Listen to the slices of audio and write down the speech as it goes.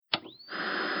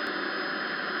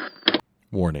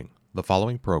Warning: the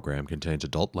following program contains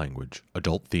adult language,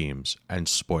 adult themes, and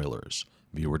spoilers.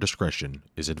 Viewer discretion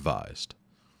is advised.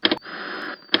 Somebody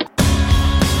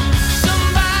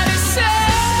save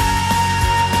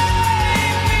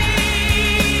me.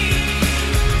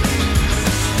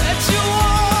 Let your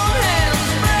warm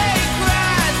hands break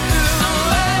right through.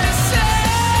 Somebody save.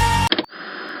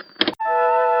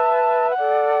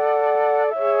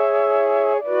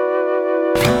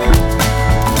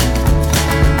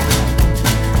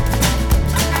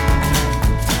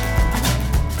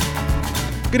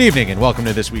 Good evening, and welcome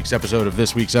to this week's episode of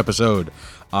This Week's Episode.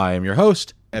 I am your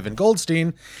host, Evan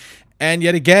Goldstein, and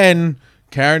yet again,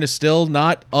 Karen is still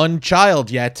not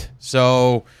unchild yet,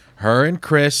 so her and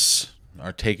Chris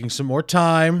are taking some more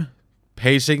time,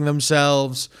 pacing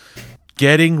themselves,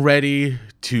 getting ready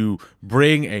to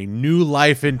bring a new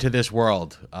life into this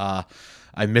world. I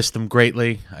miss them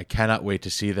greatly. I cannot wait to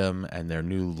see them and their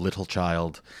new little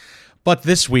child. But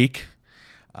this week,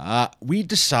 we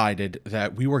decided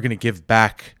that we were going to give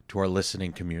back to our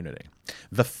listening community,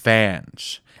 the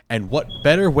fans. And what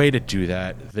better way to do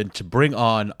that than to bring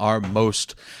on our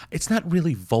most, it's not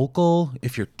really vocal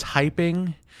if you're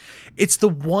typing. It's the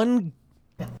one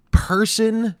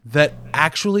person that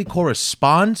actually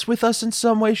corresponds with us in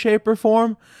some way, shape, or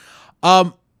form.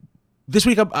 This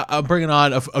week I'm bringing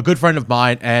on a good friend of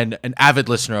mine and an avid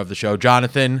listener of the show,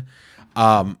 Jonathan.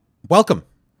 Welcome.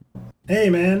 Hey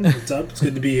man, what's up? It's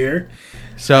good to be here.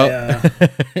 So,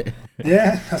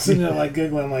 yeah, I was sitting there like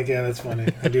giggling, like, yeah, that's funny.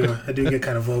 I do get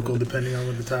kind of vocal depending on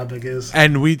what the topic is.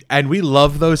 and we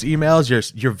love those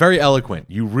emails. You're very eloquent.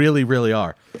 You really, really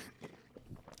are.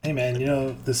 Hey man, you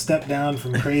know the step down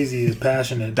from crazy is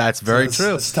passionate. That's very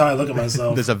true. That's how I look at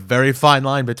myself. There's a very fine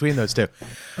line between those two.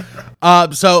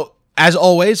 So as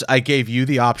always, I gave you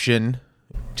the option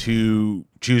to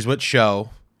choose what show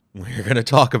we're going to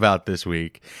talk about this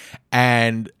week,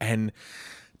 and we're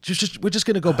just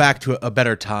going to go back to a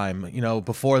better time, you know,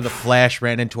 before the Flash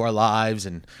ran into our lives,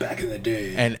 and back in the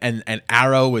day, and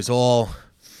Arrow was all,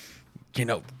 you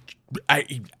know,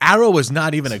 Arrow was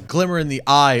not even a glimmer in the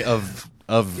eye of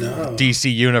No.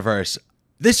 DC Universe.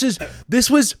 This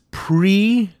was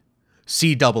pre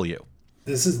CW.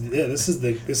 This is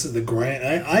the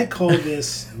grand. I call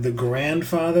this the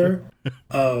grandfather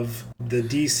of the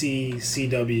DC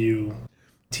CW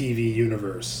TV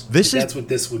universe. That's what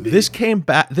this would be. This came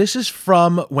back. This is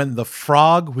from when the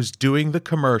Frog was doing the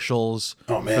commercials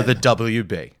Oh, man. for the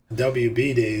WB.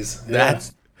 WB days. Yeah.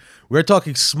 We're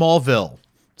talking Smallville,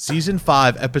 season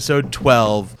 5, episode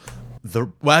 12.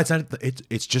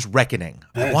 It's just Reckoning.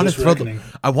 Yeah, I want to just throw Reckoning.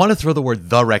 I want to throw the word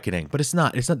The Reckoning, but it's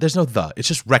not. There's no the. It's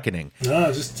just Reckoning.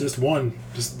 No, just one.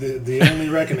 Just the only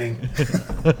reckoning.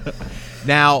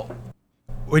 Now,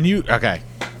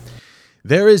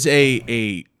 there is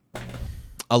a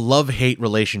love-hate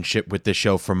relationship with this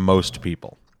show for most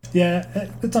people. Yeah,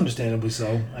 it's understandably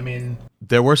so. I mean,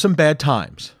 There were some bad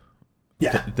times.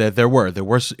 yeah, There were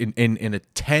in a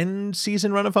 10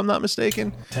 season run, if I'm not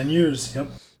mistaken. 10 years. Yep.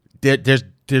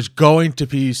 There's going to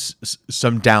be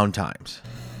some down times.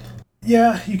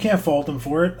 Yeah, you can't fault them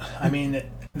for it. I mean,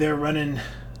 they're running.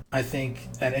 I think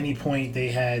at any point they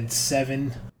had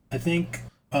 7. I think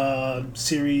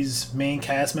series main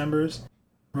cast members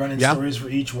running stories for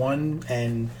each one,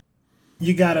 and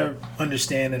you gotta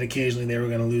understand that occasionally they were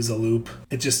going to lose a loop.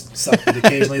 It just sucked that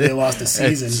occasionally they lost a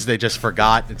season. They just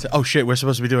forgot. Oh shit, we're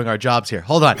supposed to be doing our jobs here.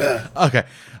 Hold on. Okay.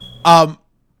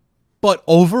 But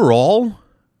overall,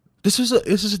 this is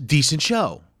a decent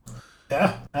show.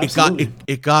 Yeah, absolutely.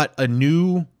 It got a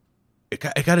new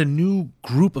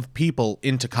group of people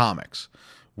into comics,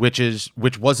 which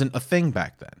wasn't a thing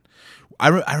back then.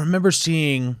 I remember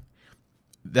seeing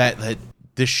that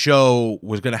this show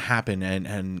was going to happen,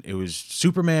 and it was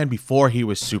Superman before he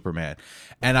was Superman,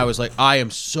 and I was like, I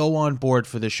am so on board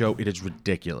for this show. It is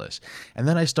ridiculous. And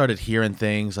then I started hearing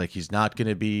things like he's not going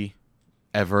to be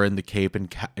ever in the cape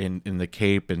and in the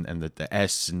cape and the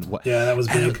S and what. Yeah, that was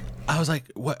big. I was like,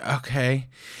 what? Okay.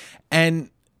 And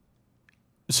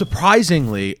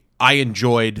surprisingly, I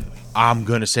enjoyed, I'm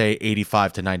going to say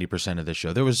 85 to 90% of this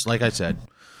show. There was, like I said,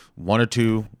 one or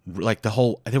two, like there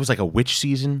was like a witch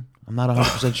season. I'm not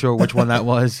 100% sure which one that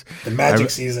was. The magic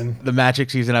season. The magic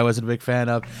season I wasn't a big fan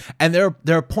of. And there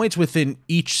are points within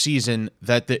each season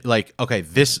that,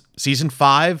 this season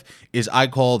 5 is, I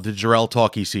call the Jarrell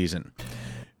talkie season.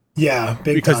 Yeah,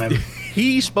 big Because time.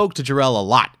 he spoke to Jarrell a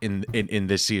lot in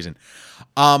this season.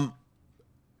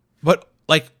 But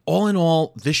like all in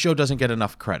all, this show doesn't get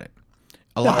enough credit.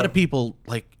 A lot of people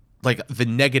like the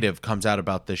negative comes out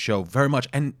about this show very much,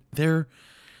 and they're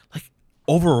like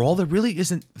overall there really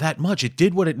isn't that much. It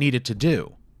did what it needed to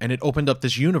do. and it opened up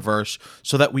this universe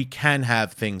so that we can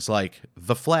have things like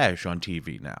The Flash on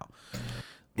TV now.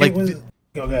 Like,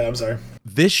 okay, I'm sorry.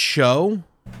 this show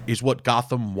is what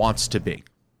Gotham wants to be.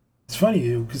 It's funny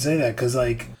you could say that because,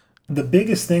 like, the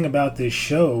biggest thing about this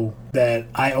show that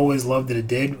I always loved that it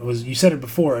did was, you said it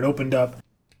before, it opened up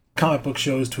comic book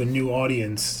shows to a new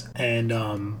audience. And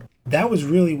that was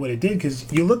really what it did,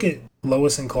 because you look at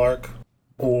Lois and Clark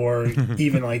or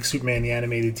even like Superman the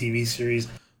Animated TV series,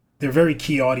 they're very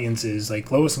key audiences. Like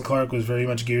Lois and Clark was very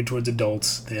much geared towards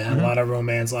adults. They had a lot of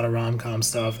romance, a lot of rom-com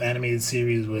stuff. Animated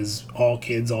series was all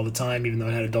kids all the time, even though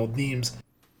it had adult themes.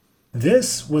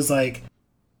 This was like,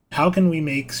 how can we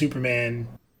make Superman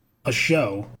a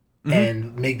show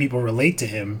and make people relate to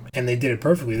him? And they did it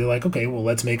perfectly. They're like, okay, well,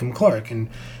 let's make him Clark. And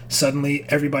suddenly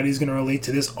everybody's going to relate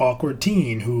to this awkward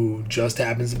teen who just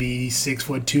happens to be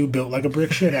 6'2", built like a brick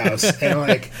shithouse. And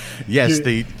like, Yes,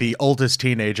 dude, the oldest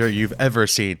teenager you've ever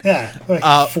seen. yeah,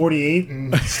 like 48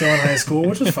 and still in high school,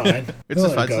 which is fine. It's We'll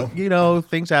just let fun. it go. You know,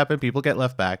 things happen. People get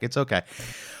left back. It's okay.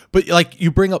 But like,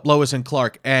 you bring up Lois and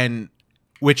Clark, and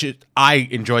I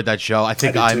enjoyed that show. I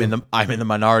think I did I'm in the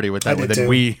minority with that I one. did And too.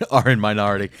 we are in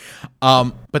minority.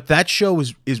 But that show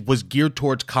was geared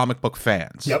towards comic book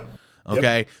fans. Yep.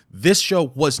 Okay. This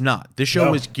show was not. This show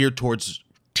No. was geared towards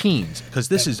teens, because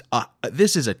this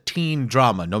is a teen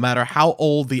drama. No matter how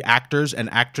old the actors and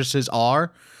actresses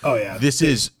are. Oh, yeah. This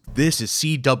is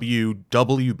CW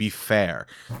WB Fair.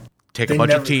 Take a They bunch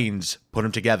never- of teens, put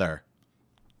them together.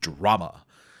 Drama.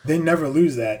 They never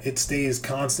lose that. It stays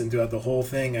constant throughout the whole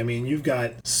thing. I mean, you've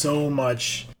got so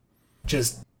much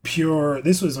just pure.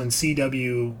 This was when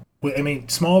CW. I mean,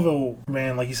 Smallville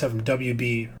ran, like you said, from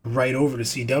WB right over to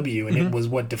CW, and it was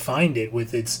what defined it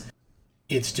with its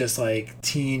just like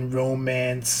teen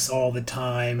romance all the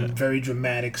time, very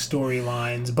dramatic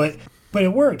storylines. But it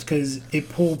worked because it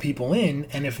pulled people in,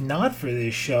 and if not for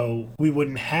this show, we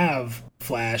wouldn't have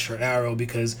Flash or Arrow,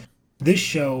 because this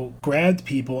show grabbed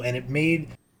people, and it made.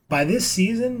 By this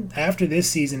season, after this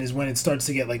season is when it starts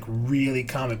to get like really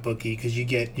comic booky, because you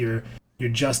get your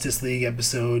Justice League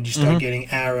episode, you start getting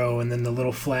Arrow, and then the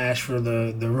little Flash for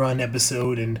the Run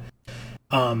episode, and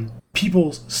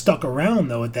people stuck around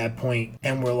though at that point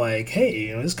and were like, hey,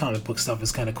 you know, this comic book stuff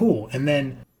is kind of cool. And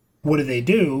then what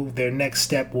do? Their next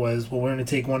step was, well, we're going to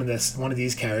take one of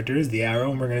these characters, the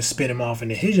Arrow, and we're going to spin him off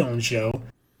into his own show.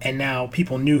 And now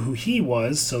people knew who he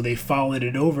was, so they followed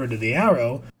it over to the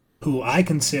Arrow, who I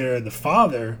consider the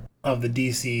father of the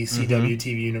DC CW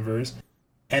TV universe.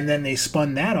 And then they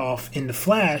spun that off into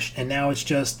Flash, and now it's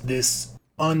just this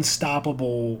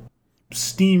unstoppable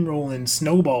steamrolling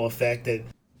snowball effect that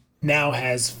now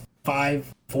has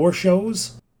 4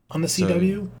 shows on the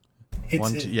CW.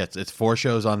 It's 4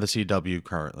 shows on the CW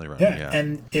currently running. Yeah,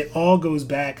 and it all goes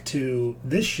back to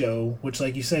this show, which,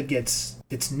 like you said,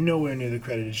 it's nowhere near the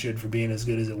credit it should for being as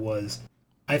good as it was.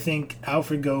 I think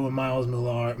Alfred Goh and Miles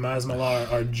Millar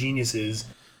are geniuses.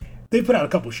 They put out a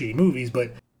couple shitty movies,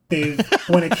 but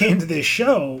when it came to this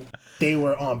show, they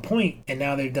were on point, and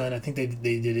now they've done. I think they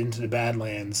did Into the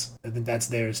Badlands. I think that's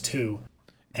theirs too.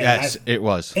 And Yes, it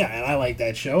was. Yeah, and I like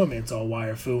that show. I mean, it's all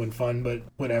wire foo and fun, but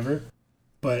whatever.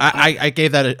 But I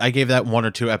gave that 1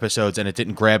 or 2 episodes, and it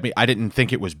didn't grab me. I didn't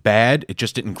think it was bad. It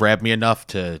just didn't grab me enough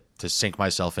to sink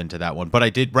myself into that one. But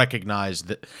I did recognize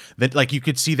that like you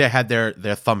could see they had their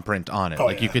thumbprint on it. Oh,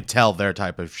 like you yeah. could tell their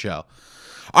type of show.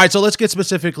 All right, so let's get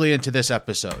specifically into this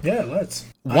episode. yeah, let's.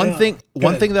 One thing go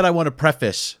ahead. that I want to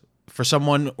preface for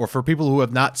someone or for people who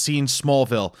have not seen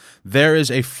Smallville, there is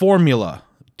a formula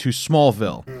to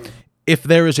Smallville. If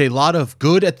there is a lot of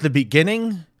good at the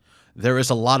beginning, there is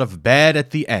a lot of bad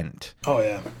at the end. Oh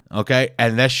yeah. Okay,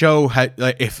 and that show had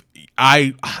if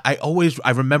I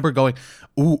remember going,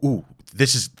 ooh,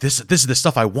 this is the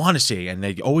stuff I want to see, and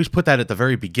they always put that at the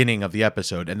very beginning of the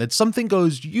episode, and then something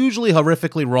goes usually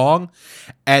horrifically wrong,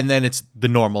 and then it's the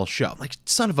normal show. Like,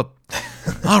 son of a,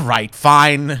 all right,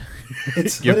 fine.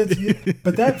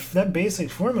 But that basic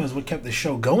formula is what kept the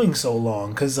show going so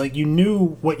long, because like you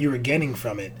knew what you were getting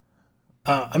from it.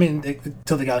 I mean,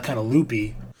 until they got kind of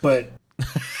loopy, but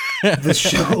the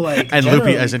show like And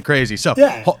generally- loopy as in crazy. So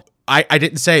Yeah. I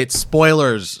didn't say it's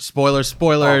spoilers. Oh,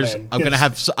 man. I'm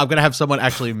gonna have someone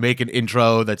actually make an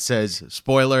intro that says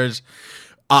spoilers.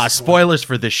 Spoilers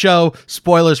for the show.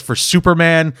 Spoilers for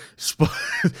Superman.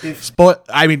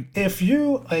 I mean, if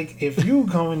you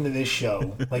go into this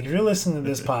show, like if you're listening to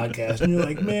this podcast and you're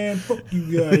like, man, fuck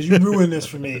you guys, you ruined this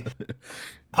for me.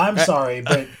 I'm sorry,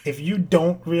 but if you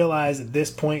don't realize at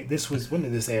this point, when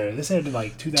did this air? This aired in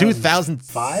like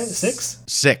 2005, 6?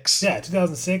 6. Yeah,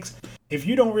 2006. If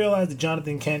you don't realize that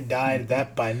Jonathan Kent died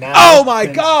that by now, Oh my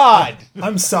then God!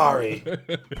 I'm sorry.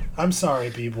 I'm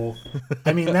sorry, people.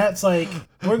 I mean, that's like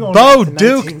we're going. Bo back to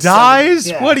Duke 1970. dies?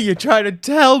 Yeah. What are you trying to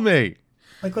tell me?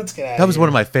 Like, let's get out. That was one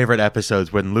of my favorite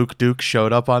episodes when Luke Duke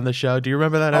showed up on the show. Do you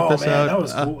remember that episode? Oh man, that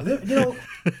was cool. You know,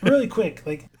 really quick,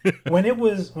 like when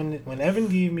Evan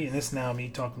gave me, and this is now me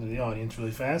talking to the audience really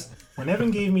fast. When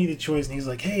Evan gave me the choice, and he's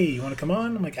like, "Hey, you want to come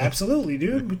on?" I'm like, "Absolutely,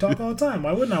 dude. We talk all the time.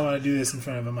 Why wouldn't I want to do this in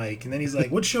front of a mic?" And then he's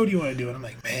like, "What show do you want to do?" And I'm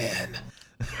like, "Man,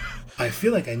 I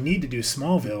feel like I need to do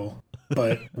Smallville."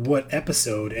 But what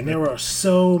episode? And there are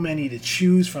so many to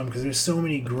choose from because there's so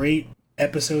many great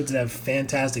episodes that have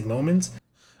fantastic moments.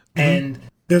 And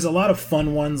there's a lot of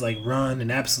fun ones like Run and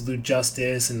Absolute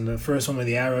Justice and the first one where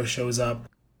the Arrow shows up.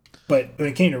 But when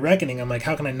it came to Reckoning, I'm like,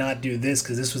 how can I not do this?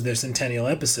 Because this was their centennial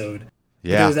episode. But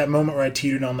there Yeah. was that moment where I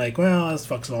teetered on like, well, let's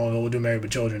fuck Smallville, we'll do Married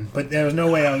with Children. But there was no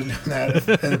way I was doing that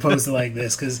as opposed to like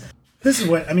this. Because this is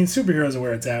what, I mean, superheroes are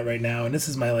where it's at right now. And this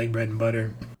is my like bread and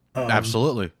butter.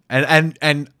 Absolutely.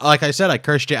 And like I said, I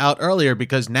cursed you out earlier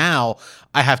because now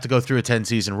I have to go through a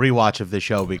 10-season rewatch of this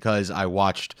show because I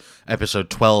watched episode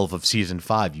 12 of season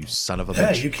 5, you son of a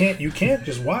Yeah, bitch. you can't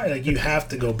just watch. Like, you have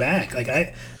to go back.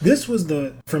 Like, this was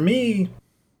for me,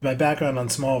 my background on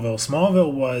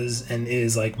Smallville was and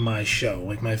is like my show.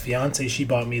 Like, my fiance, she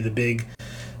bought me the big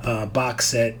box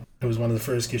set. It was one of the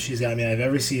first gifts she's got me. I have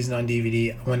every season on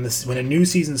DVD. When a new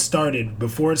season started,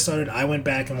 before it started, I went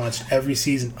back and watched every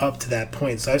season up to that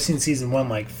point. So I've seen season 1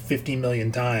 like 50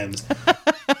 million times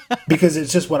because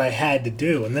it's just what I had to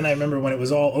do. And then I remember when it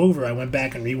was all over, I went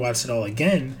back and rewatched it all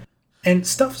again. And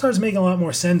stuff starts making a lot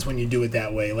more sense when you do it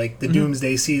that way. Like the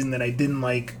Doomsday season that I didn't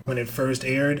like when it first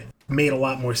aired made a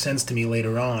lot more sense to me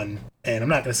later on. And I'm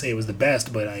not going to say it was the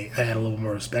best, but I had a little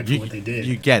more respect for what they did.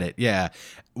 You get it, yeah.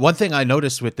 One thing I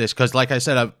noticed with this, because like I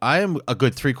said, I am a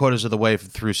good 3/4 of the way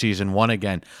through season 1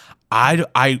 again. I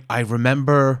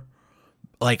remember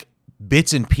like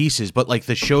bits and pieces, but like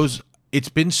the show's, it's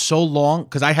been so long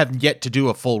because I have yet to do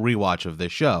a full rewatch of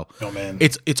this show. Oh man,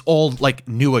 It's all like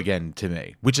new again to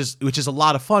me, which is a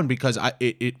lot of fun because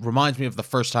it reminds me of the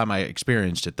first time I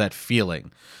experienced it, that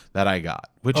feeling that I got.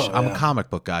 Which I'm a comic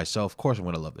book guy, so of course I'm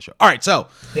going to love the show. All right, so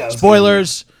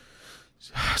spoilers.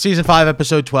 Season 5,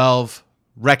 episode 12,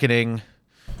 Reckoning.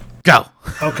 Go.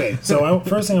 Okay, so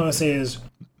first thing I want to say is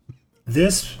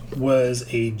this was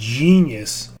a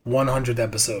genius 100th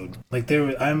episode. Like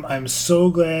I'm so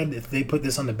glad if they put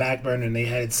this on the back burner and they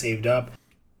had it saved up.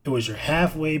 It was your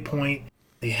halfway point.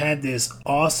 They had this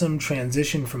awesome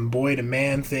transition from boy to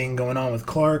man thing going on with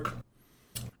Clark.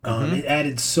 It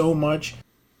added so much,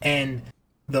 and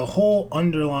the whole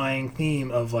underlying theme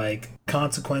of like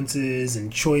consequences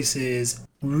and choices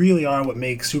really are what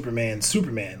makes Superman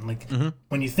Superman. Like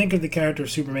when you think of the character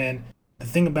of Superman, the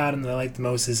thing about him that I like the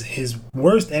most is his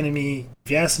worst enemy.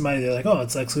 If you ask somebody, they're like, "Oh,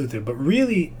 it's Lex Luthor," but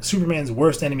really, Superman's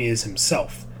worst enemy is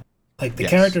himself. Like the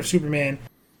character of Superman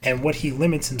and what he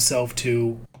limits himself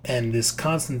to, and this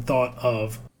constant thought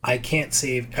of "I can't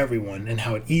save everyone" and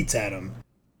how it eats at him.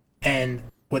 And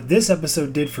what this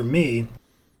episode did for me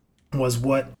was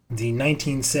what the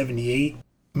 1978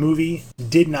 movie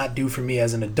did not do for me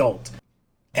as an adult.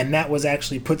 And that was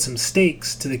actually put some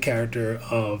stakes to the character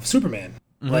of Superman.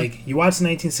 Like, you watch the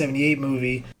 1978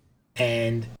 movie,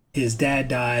 and his dad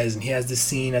dies, and he has this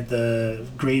scene at the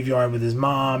graveyard with his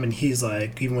mom, and he's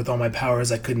like, even with all my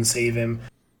powers, I couldn't save him.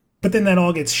 But then that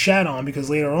all gets shat on, because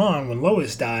later on, when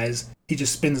Lois dies, he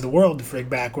just spins the world to frig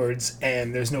backwards,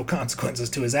 and there's no consequences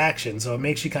to his actions. So it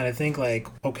makes you kind of think like,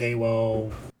 okay,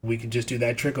 well, we could just do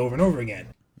that trick over and over again.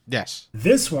 Yes.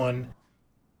 This one,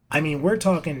 I mean, we're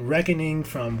talking Reckoning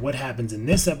from what happens in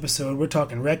this episode. We're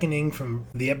talking Reckoning from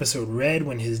the episode Red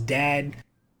when his dad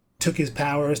took his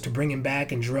powers to bring him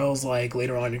back, and Jor-El's like,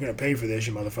 later on, you're going to pay for this,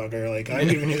 you motherfucker. Like, I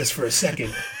didn't even hear this for a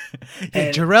second.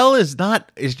 And Jor-El is not...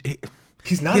 he's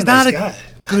not He's a not nice a guy.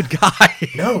 good guy.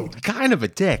 No. Kind of a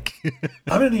dick.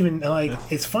 I don't even, like,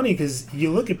 it's funny because you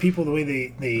look at people the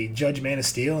way they judge Man of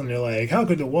Steel, and they're like, how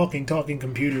could the walking, talking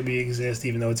computer exist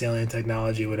even though it's alien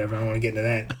technology or whatever? I don't want to get into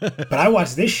that. But I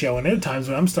watch this show, and there are times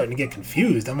when I'm starting to get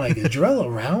confused. I'm like, is Jor-El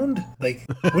around? Like,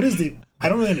 what is the... I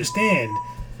don't really understand.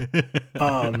 You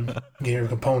hear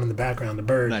Capone in the background, the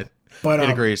bird. Nice. But It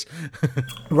agrees.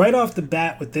 right off the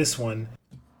bat with this one,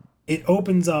 it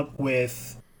opens up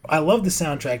with... I love the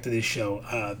soundtrack to this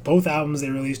show. Both albums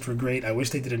they released were great. I wish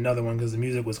they did another one because the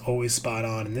music was always spot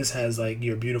on. And this has like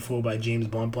 "You're Beautiful" by James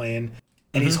Blunt playing,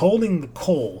 and he's holding the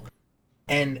coal.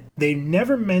 And they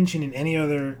never mention in any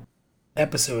other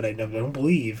episode, I don't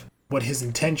believe what his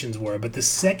intentions were. But the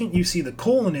second you see the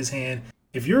coal in his hand,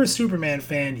 if you're a Superman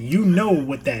fan, you know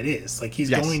what that is. Like, he's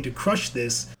Yes. going to crush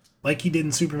this like he did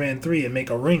in Superman 3 and make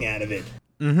a ring out of it.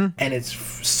 Mm-hmm. And it's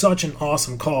such an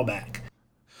awesome callback.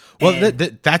 Well, And-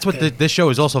 that's what this show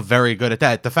is also very good at.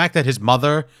 That the fact that his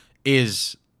mother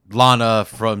is Lana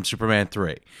from Superman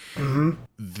 3. Mm-hmm.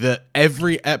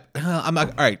 I'm not,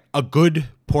 all right. A good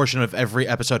portion of every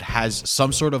episode has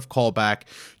some sort of callback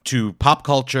to pop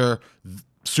culture,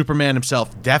 Superman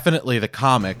himself, definitely the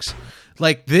comics.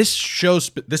 Like this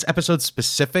episode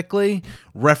specifically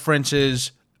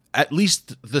references at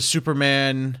least the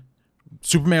Superman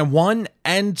 1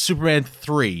 and Superman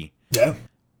 3. Yeah.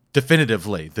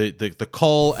 Definitively, the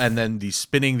coal and then the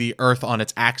spinning the Earth on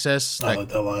its axis I like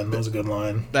that line. That was a good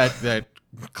line. that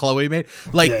Chloe made.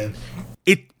 Like Yeah.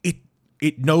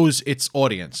 it knows its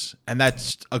audience, and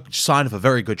that's a sign of a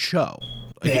very good show.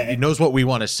 Like, Yeah. it knows what we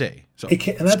want to see. So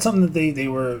And that's something that they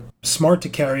were smart to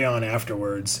carry on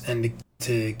afterwards and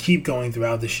to keep going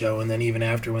throughout the show. And then even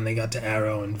after when they got to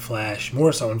Arrow and Flash,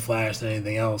 more so in Flash than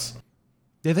anything else.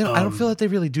 yeah, I don't feel that they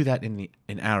really do that in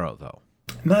Arrow though.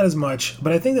 Not as much,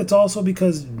 but I think that's also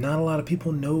because not a lot of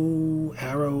people know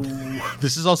Arrow.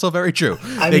 This is also very true.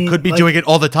 I They mean, could be like- doing it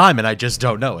all the time, and I just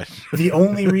don't know it. The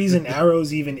only reason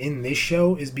Arrow's even in this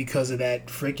show is because of that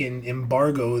freaking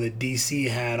embargo that DC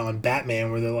had on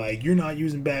Batman, where they're like, you're not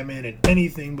using Batman in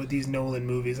anything but these Nolan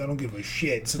movies. I don't give a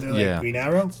shit. So they're like, Yeah. Green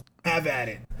Arrow? Have at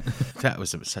it. That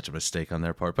was such a mistake on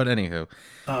their part. But anywho,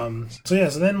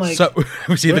 So then like... so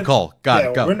we see the call. Got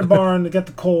it. Go. We're in the barn. They got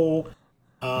the coal.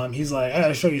 He's like, I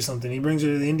gotta show you something. He brings her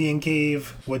to the Indian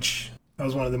cave, which that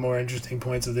was one of the more interesting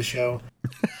points of the show.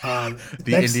 The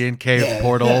Indian cave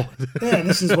portal. Yeah,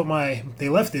 this is what they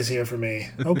left this here for me.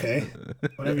 Okay,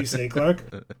 whatever you say, Clark.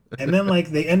 And then like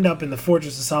they end up in the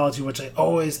Fortress of Solitude, which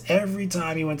every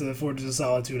time he went to the Fortress of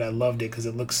Solitude, I loved it because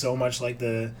it looks so much like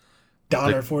the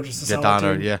Donner Fortress of The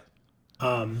Solitude. Donner, yeah.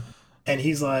 And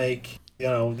he's like,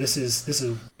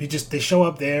 they show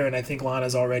up there, and I think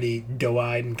Lana's already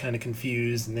doe-eyed and kind of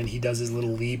confused, and then he does his little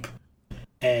leap,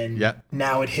 and Yeah.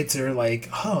 now it hits her like,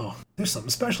 oh, there's something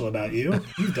special about you.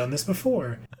 You've done this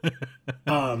before.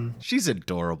 She's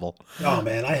adorable. Oh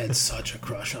man, I had such a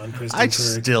crush on Kristen I Kirk.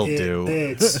 still do.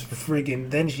 It's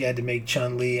friggin'. Then she had to make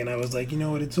Chun-Li, and I was like, you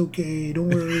know what? It's okay. Don't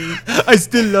worry. I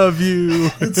still love you.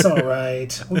 It's all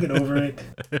right. We'll get over it.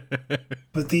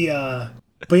 But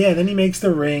yeah, then he makes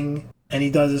the ring and he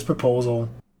does his proposal.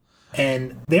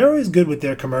 And they're always good with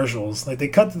their commercials. Like they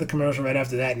cut to the commercial right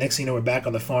after that. Next thing you know, we're back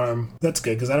on the farm. That's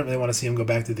good because I don't really want to see him go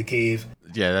back to the cave.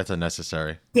 Yeah, that's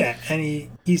unnecessary. Yeah, and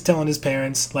he's telling his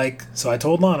parents like, so I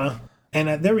told Lana,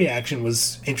 and their reaction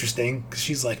was interesting because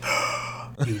she's like,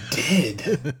 you did.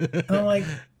 And I'm like,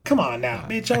 come on now,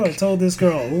 bitch! I would have told this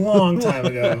girl a long time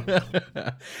ago.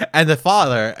 And the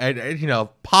father, and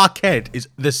Pa Kent is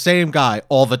the same guy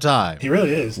all the time. He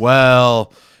really is.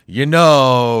 Well, you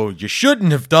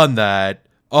shouldn't have done that.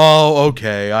 Oh,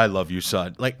 okay, I love you,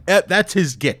 son. Like, that's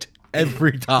his git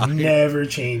every time. Never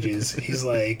changes. He's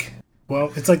like,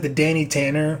 well, it's like the Danny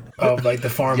Tanner of like the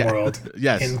farm world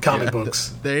Yes. in comic Yeah.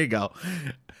 books. There you go.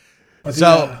 But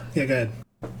So- yeah, go ahead.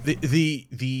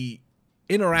 The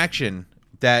interaction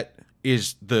that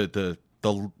is the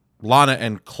Lana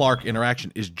and Clark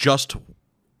interaction is just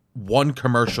one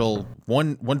commercial,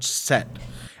 one set.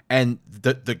 And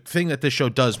the thing that this show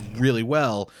does really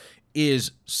well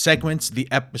is segments the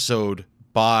episode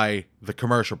by the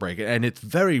commercial break. And it's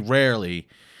very rarely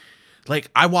like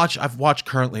I've watched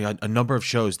currently a number of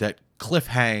shows that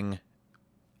cliffhang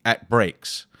at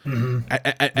breaks,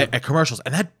 at commercials,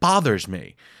 and that bothers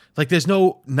me. Like there's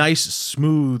no nice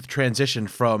smooth transition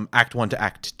from act 1 to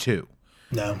act 2.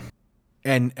 No.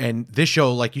 And this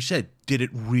show, like you said, did it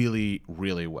really,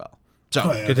 really well. So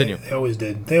Oh, yeah, continue. They always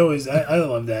did. They always. I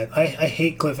love that. I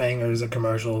hate cliffhangers at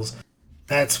commercials.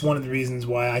 That's one of the reasons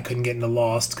why I couldn't get into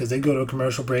Lost because they go to a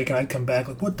commercial break and I'd come back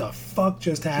like, what the fuck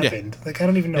just happened? Like I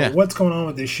don't even know Yeah. what's going on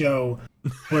with this show.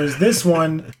 Whereas this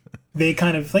one, they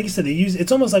kind of like you said, they use.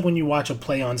 It's almost like when you watch a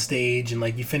play on stage and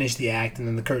like you finish the act and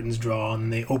then the curtains draw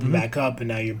and they open back up and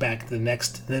now you're back to the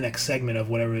next segment of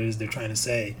whatever it is they're trying to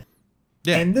say.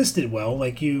 Yeah. And this did well.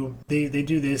 Like they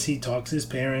do this. He talks to his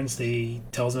parents. They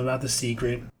tells them about the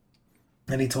secret.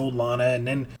 And he told Lana. And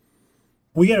then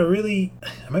we get I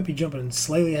might be jumping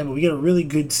slightly ahead, but we get a really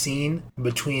good scene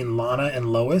between Lana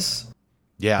and Lois,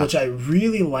 Yeah. which I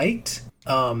really liked.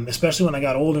 Especially when I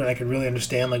got older and I could really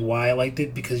understand like why I liked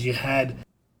it because you had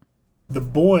the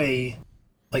boy,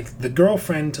 like the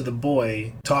girlfriend to the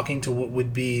boy, talking to what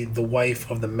would be the wife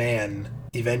of the man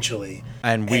eventually.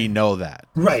 And we know that.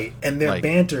 Right, and their Like-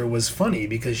 banter was funny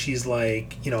because she's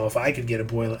like, you know, if I could get a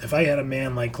boy, if I had a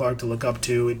man like Clark to look up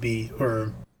to, it'd be,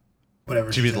 or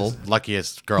whatever. She'd she be the says.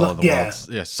 luckiest girl in the Yeah. world.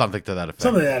 Yeah, something to that effect.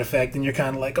 Something to that effect, and you're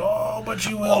kind of like, oh, but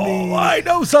you will Oh, be. I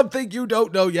know something you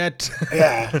don't know yet.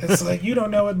 Yeah, it's like you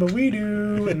don't know it, but we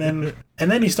do. And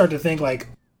then you start to think like,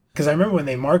 because I remember when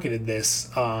they marketed this,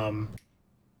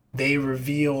 they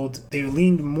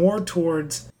leaned more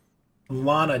towards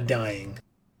Lana dying,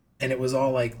 and it was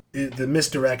all like the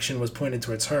misdirection was pointed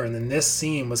towards her, and then this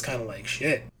scene was kind of like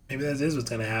shit. Maybe that is what's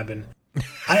gonna happen.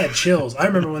 I had chills. I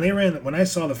remember when I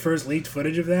saw the first leaked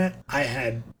footage of that, I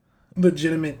had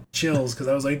legitimate chills because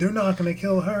I was like, they're not gonna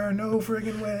kill her, no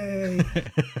friggin' way.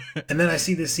 And then I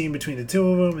see this scene between the two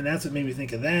of them, and that's what made me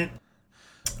think of that.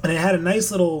 And it had a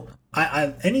nice little.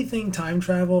 I anything time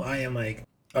travel, I am like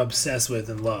obsessed with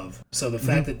and love. So the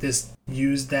fact that this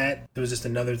used that, it was just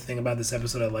another thing about this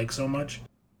episode I like so much.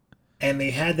 And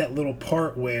they had that little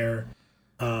part where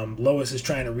Lois is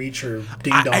trying to reach her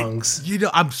ding dongs. You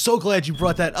know, I'm so glad you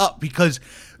brought that up because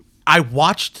I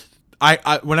watched.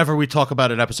 I whenever we talk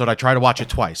about an episode, I try to watch it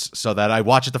twice so that I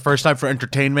watch it the first time for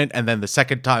entertainment and then the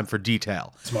second time for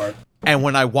detail. Smart. And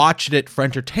when I watched it for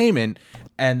entertainment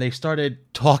and they started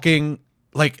talking,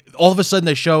 like all of a sudden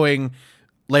they're showing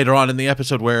later on in the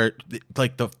episode where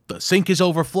like the sink is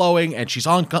overflowing and she's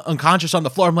unconscious on the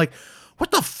floor. I'm like, what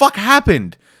the fuck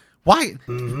happened? Why?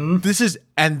 This is,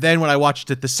 and then when I watched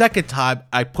it the second time,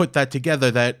 I put that together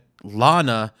that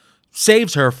Lana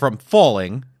saves her from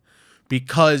falling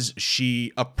because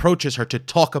she approaches her to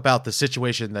talk about the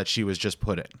situation that she was just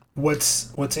put in.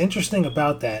 What's interesting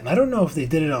about that, and I don't know if they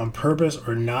did it on purpose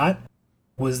or not,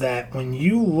 was that when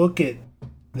you look at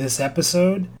this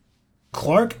episode,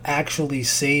 Clark actually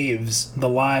saves the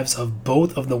lives of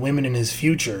both of the women in his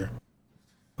future,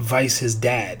 vice his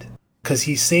dad. Because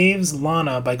he saves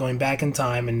Lana by going back in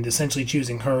time and essentially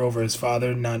choosing her over his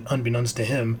father, not unbeknownst to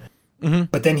him.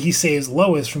 But then he saves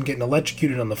Lois from getting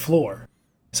electrocuted on the floor.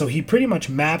 So he pretty much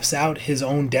maps out his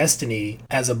own destiny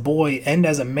as a boy and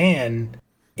as a man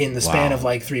in the span Wow. of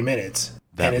like 3 minutes.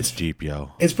 That and was deep,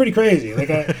 yo. it's pretty crazy. Like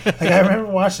I remember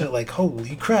watching it like,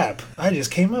 holy crap, I just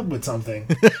came up with something.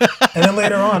 And then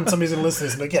later on, somebody's gonna listen to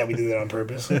this and be like, yeah, we do that on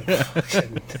purpose. Like,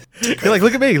 You're like,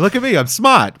 look at me, I'm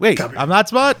smart. Wait, I'm not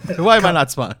smart? Why am I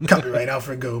not smart? copyright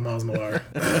Alfred Go, Miles Millar.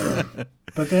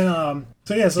 But then,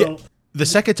 so The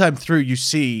second time through, you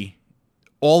see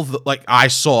all the, like I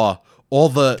saw all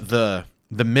the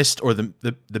missed or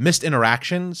the missed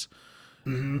interactions,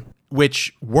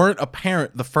 which weren't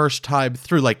apparent the first time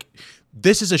through. Like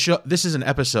this is a show, this is an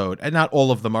episode, and not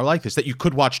all of them are like this, that you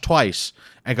could watch twice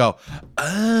and go,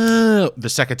 oh, the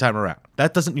second time around.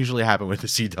 That doesn't usually happen with the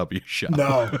CW show.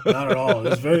 no, not at all.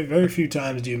 There's very, very few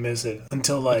times do you miss it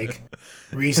until like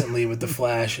recently with the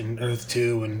Flash and Earth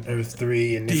 2 and Earth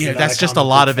 3. And if Yeah, you're not that's just a comic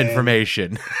lot book of fan,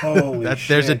 information. Holy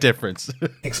There's a shit. difference.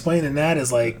 Explaining that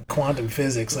is like quantum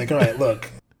physics. Like, all right, look,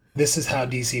 this is how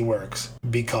DC works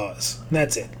because and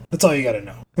that's it. That's all you got to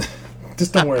know.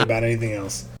 Just don't worry about anything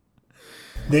else.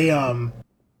 They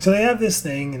so they have this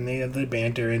thing and they have the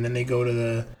banter and then they go to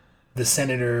the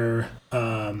senator.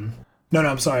 No,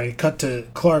 I'm sorry. Cut to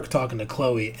Clark talking to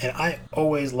Chloe, and I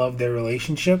always loved their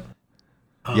relationship.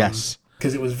 Yes.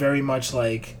 Because it was very much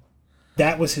like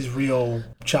that was his real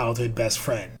childhood best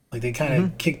friend. Like they kind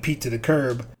of kick Pete to the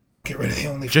curb, get rid of the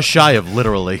only Just shy of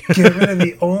literally. get rid of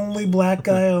the only black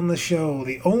guy on the show,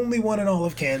 the only one in all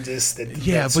of Kansas that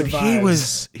Yeah, that but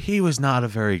survives. he was not a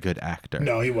very good actor.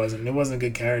 No, he wasn't. It wasn't a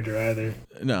good character either.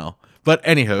 No. But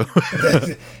anywho.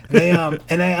 They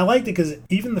and I liked it because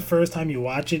even the first time you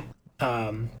watch it,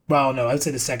 well, no, I'd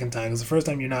say the second time because the first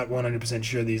time you're not 100%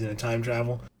 sure that he's in a time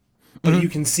travel, but you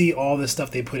can see all the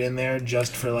stuff they put in there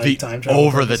just for like the time travel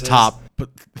over the purposes. top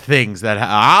things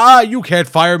that you can't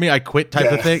fire me, I quit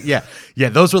type of Yeah. thing. Yeah,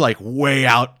 those were like way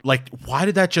out, like why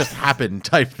did that just happen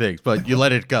type things, but you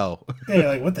let it go. Yeah, you're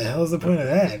like, what the hell is the point of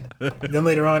that? Then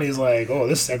later on, he's like, oh,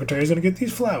 this secretary's gonna get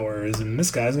these flowers, and this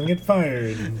guy's gonna get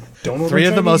fired. And don't order 3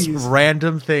 of the most Chinese.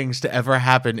 random things to ever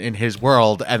happen in his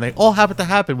world, and they all happen to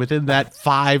happen within that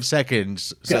 5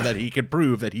 seconds so Yeah. that he can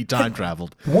prove that he time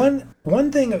traveled.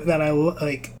 One thing that I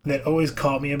like that always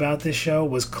caught me about this show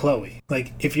was Chloe.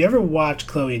 Like, if you ever watch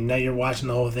Chloe, and now you're watching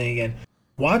the whole thing again,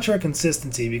 watch her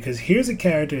consistency because here's a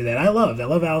character that I loved. I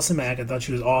love Allison Mack. I thought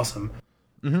she was awesome.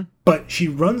 But she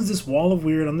runs this wall of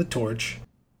weird on the Torch,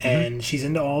 and she's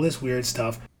into all this weird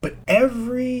stuff. But I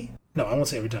won't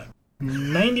say every time.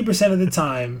 90% of the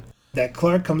time that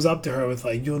Clark comes up to her with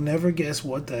like, "You'll never guess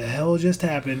what the hell just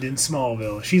happened in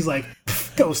Smallville," she's like, "Pff,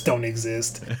 Ghosts don't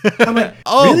exist. I'm like,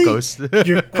 Oh, really? ghosts.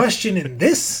 You're questioning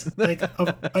this? Like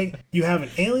you have an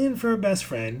alien for a best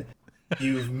friend.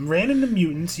 You've ran into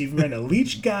mutants. You've ran a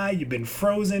leech guy. You've been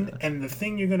frozen, and the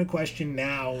thing you're gonna question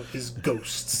now is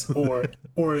ghosts, or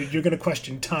you're gonna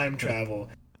question time travel.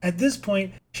 At this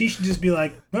point, she should just be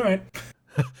like, "All right."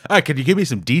 All right, can you give me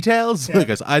some details?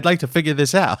 Because I'd like to figure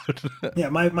this out. Yeah,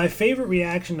 my favorite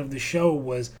reaction of the show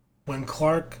was when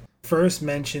Clark first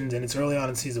mentioned, and it's early on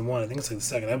in season 1, I think it's like the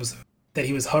second episode, that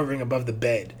he was hovering above the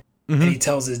bed. And he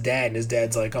tells his dad, and his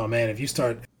dad's like, "Oh man, if you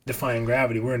start defying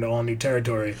gravity, we're into all new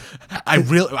territory." I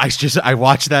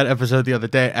watched that episode the other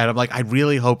day, and I'm like, I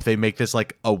really hope they make this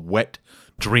like a wet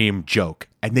dream joke,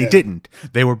 and they didn't.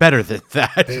 They were better than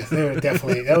that. They were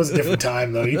definitely, that was a different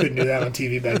time though. You couldn't do that on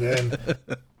TV back then.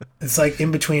 It's like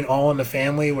in between All in the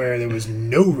Family, where there was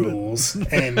no rules,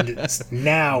 and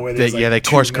now where there's They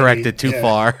course corrected too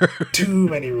far. Too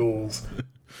many rules.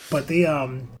 But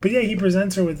he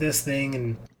presents her with this thing,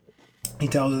 and he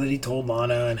tells her that he told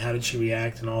Lana, and how did she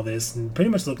react, and all this, and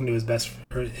pretty much looking to his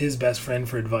best friend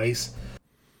for advice.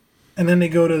 And then they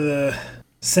go to the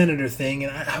senator thing,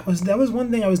 and that was one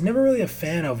thing I was never really a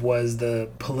fan of, was the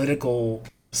political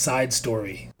side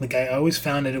story. Like, I always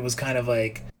found that it was kind of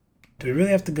like, do we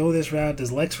really have to go this route?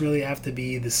 Does Lex really have to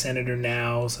be the senator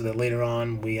now, so that later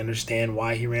on we understand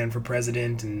why he ran for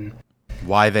president, and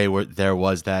why there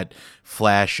was that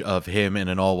flash of him in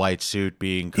an all-white suit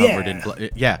being covered in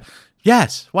blood. Yeah.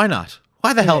 Yes, why not?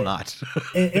 Why the hell not?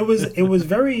 It was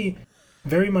very,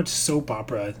 very much soap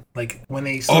opera. Like, when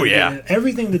they started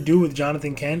everything to do with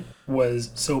Jonathan Kent was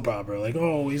soap opera. Like,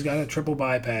 oh, he's got a triple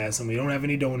bypass and we don't have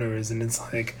any donors, and it's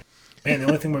like, man, the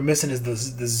only thing we're missing is the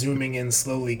zooming in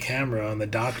slowly camera on the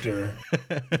doctor.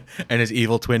 And his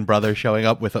evil twin brother showing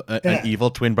up with an evil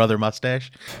twin brother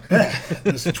mustache.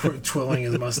 Just twirling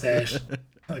his mustache.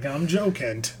 Like, I'm Joe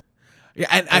Kent. Yeah,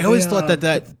 and I always thought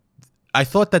that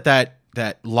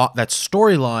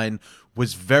storyline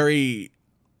was very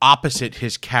opposite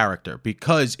his character,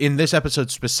 because in this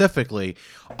episode specifically,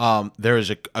 there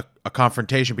is a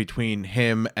confrontation between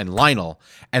him and Lionel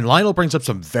brings up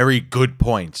some very good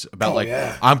points about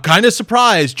I'm kind of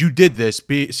surprised you did this.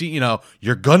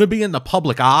 You're gonna be in the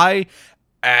public eye,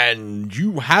 and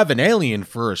you have an alien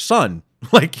for a son.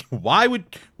 Like, why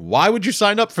would you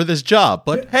sign up for this job?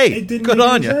 But hey, it didn't good make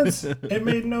on any you. sense. It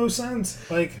made no sense.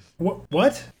 Like,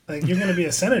 what? Like, you're gonna be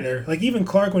a senator? Like, even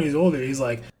Clark, when he's older, he's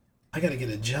like, I gotta get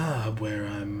a job where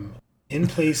I'm in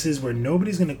places where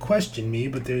nobody's gonna question me,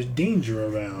 but there's danger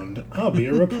around. I'll be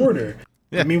a reporter.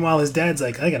 And meanwhile, his dad's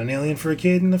like, I got an alien for a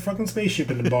kid and a fucking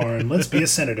spaceship in the barn. Let's be a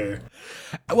senator.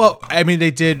 Well, I mean, they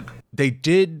did,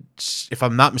 if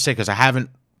I'm not mistaken, because I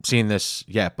haven't seen this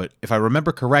yet, but if I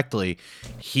remember correctly,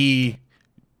 he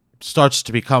starts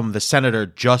to become the senator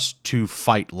just to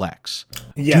fight Lex.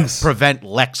 Yes. To prevent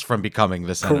Lex from becoming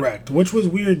the senator. Correct. Which was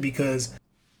weird because,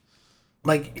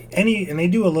 like, and they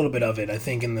do a little bit of it, I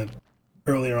think, in the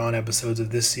earlier on episodes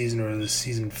of this season, or the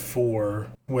season 4,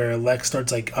 where Lex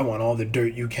starts like, I want all the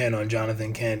dirt you can on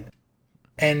Jonathan Kent.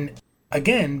 And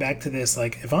again, back to this,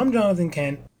 like, if I'm Jonathan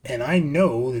Kent, and I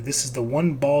know that this is the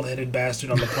one bald-headed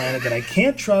bastard on the planet that I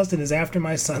can't trust and is after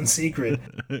my son's secret,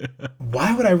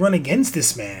 why would I run against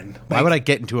this man? Like, why would I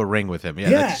get into a ring with him? Yeah,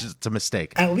 that's just a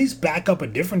mistake. At least back up a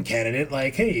different candidate.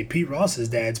 Like, hey, Pete Ross's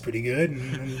dad's pretty good,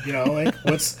 and like,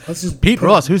 let's just Pete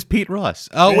Ross. Who's Pete Ross?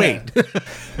 Oh, wait.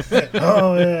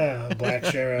 Oh yeah, black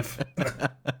sheriff.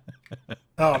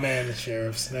 Oh man, the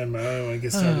sheriffs. Never mind. I don't want to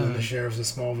get started on the sheriffs of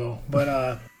Smallville,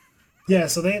 but yeah.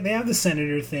 So they have the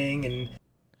senator thing, and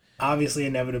obviously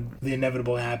the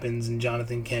inevitable happens, and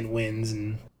Jonathan Kent wins,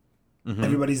 and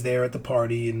everybody's there at the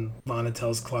party, and Lana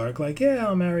tells Clark, like, yeah,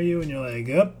 I'll marry you, and you're like,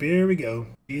 up, here we go.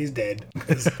 He's dead.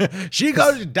 She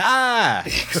goes die.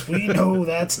 Because we know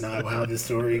that's not how the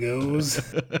story goes.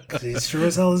 Because he sure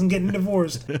as hell isn't getting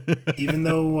divorced. Even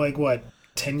though, like, what,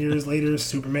 10 years later,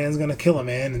 Superman's going to kill a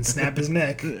man and snap his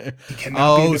neck. He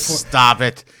cannot be divorced. Stop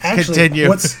it. Actually, Continue.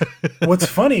 What's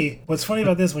funny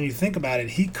about this, when you think about it,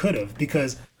 he could have,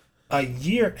 because a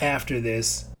year after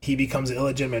this, he becomes an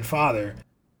illegitimate father.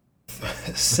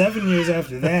 7 years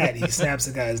after that, he snaps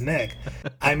the guy's neck.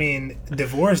 I mean,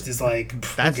 divorced is like,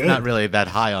 that's good. not really that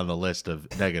high on the list of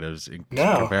negatives in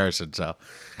comparison. So,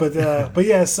 but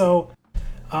yeah, so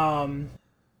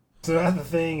that's the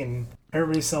thing, and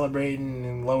everybody's celebrating,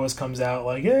 and Lois comes out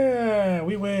like, yeah,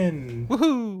 we win,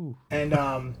 woohoo!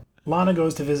 And Lana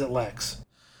goes to visit Lex.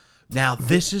 Now,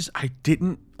 I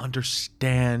didn't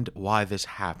understand why this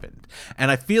happened.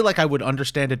 And I feel like I would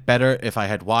understand it better if I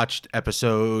had watched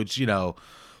episodes,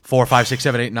 4, 5, 6,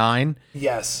 7, 8, 9.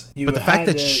 Yes. But the fact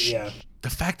that the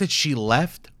fact that she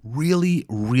left really,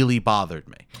 really bothered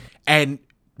me. And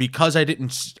because I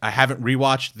haven't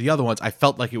rewatched the other ones, I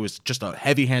felt like it was just a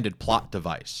heavy-handed plot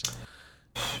device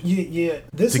This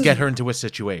to is get her into a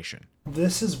situation.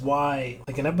 this is why,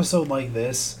 like, an episode like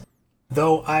this,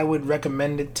 though I would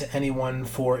recommend it to anyone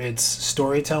for its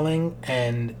storytelling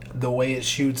and the way it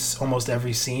shoots almost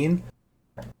every scene,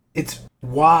 it's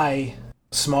why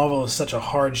Smallville is such a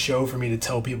hard show for me to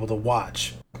tell people to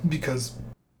watch, because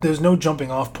there's no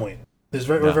jumping off point. There's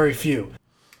very few.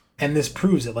 And this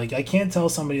proves it. Like, I can't tell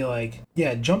somebody, like,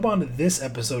 yeah, jump onto this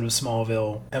episode of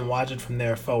Smallville and watch it from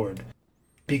there forward,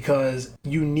 because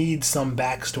you need some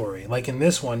backstory. Like in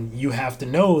this one, you have to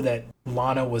know that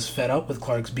Lana was fed up with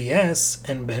Clark's BS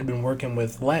and had been working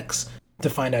with Lex to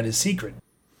find out his secret.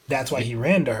 That's why he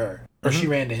ran to her, or she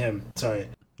ran to him. Sorry.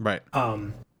 Right.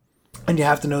 And you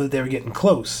have to know that they were getting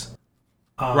close.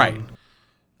 Right.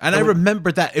 And I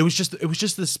remember that it was just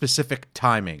the specific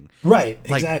timing. Right.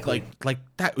 Like, Exactly. Like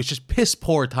that was just piss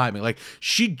poor timing. Like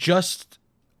she just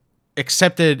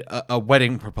accepted a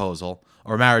wedding proposal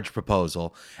or marriage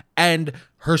proposal, and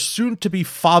her soon-to-be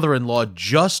father-in-law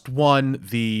just won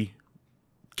the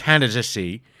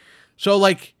candidacy. So,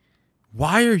 like,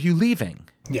 why are you leaving?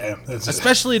 Yeah. That's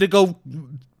Especially to go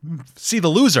see the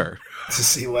loser. to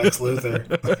see Lex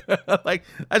Luthor, Like,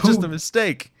 that's just a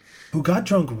mistake. who got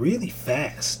drunk really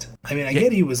fast. I mean, I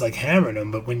get he was like hammering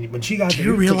him, but when she got Do there,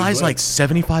 you he was taking realize, like, licks.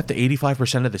 75 to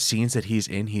 85% of the scenes that he's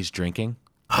in, he's drinking?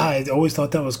 I always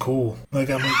thought that was cool. Like,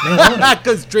 I'm like, man,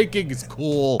 Because drinking is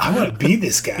cool. I want to be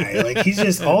this guy. Like, he's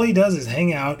just, all he does is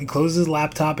hang out. He closes his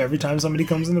laptop every time somebody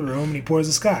comes in the room and he pours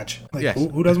a scotch. Like, Yes.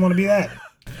 who doesn't want to be that?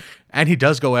 And he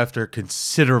does go after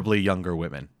considerably younger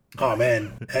women. Oh,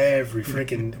 man. Every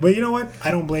freaking. But you know what? I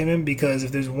don't blame him, because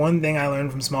if there's one thing I learned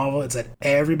from Smallville, it's that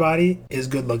everybody is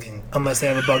good looking unless they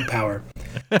have a bug power.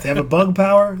 If they have a bug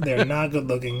power, they're not good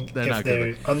looking. Not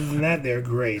good Other than that, they're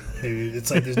great.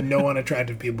 It's like there's no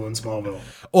unattractive people in Smallville.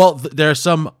 Well, there are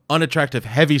some unattractive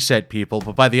heavyset people,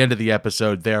 but by the end of the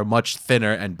episode, they're much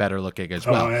thinner and better looking as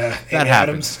well. Oh, yeah. That Amy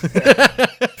happens.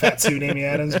 Adams. Fat suit Amy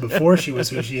Adams before she was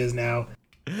who she is now.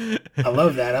 I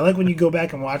love that. I like when you go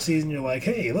back and watch these and you're like,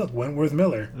 hey, look, Wentworth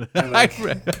Miller. You're like,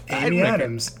 Amy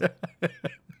Adams.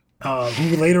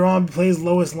 Who later on plays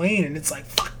Lois Lane, and it's like,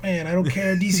 fuck, man, I don't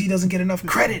care. DC doesn't get enough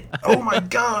credit. Oh my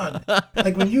god!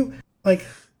 Like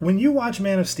when you watch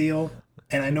Man of Steel,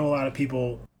 and I know a lot of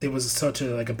people, it was such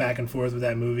a back and forth with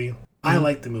that movie. I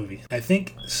like the movie. I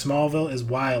think Smallville is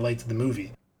why I liked the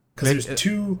movie, because there's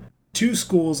two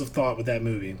schools of thought with that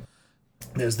movie.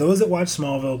 There's those that watched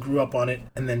Smallville, grew up on it,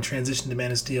 and then transitioned to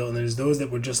Man of Steel, and there's those that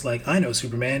were just like, I know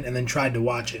Superman, and then tried to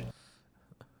watch it.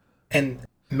 And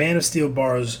Man of Steel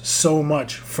borrows so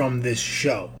much from this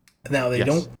show. Now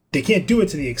they can't do it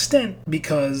to the extent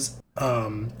because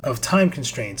of time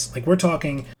constraints. Like, we're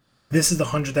talking, this is the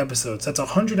 100th episode. So that's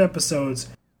 100 episodes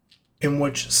in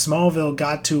which Smallville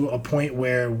got to a point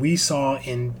where we saw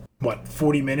in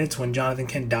 40 minutes when Jonathan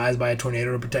Kent dies by a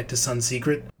tornado to protect his son's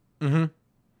secret. Mm-hmm.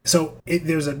 So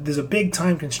there's a big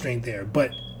time constraint there,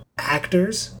 but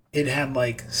actors, it had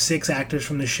 6 actors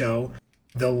from the show.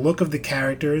 The look of the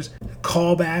characters,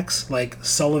 callbacks like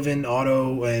Sullivan,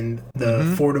 Otto, and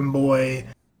the Fordham boy.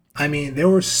 I mean, there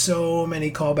were so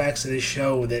many callbacks to this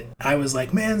show that I was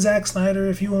like, man, Zack Snyder,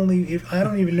 if I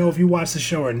don't even know if you watched the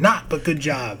show or not, but good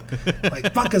job.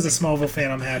 Fuck, as a Smallville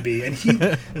fan, I'm happy. And he,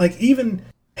 even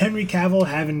Henry Cavill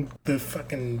having the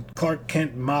fucking Clark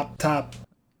Kent mop top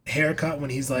haircut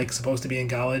when he's supposed to be in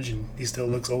college and he still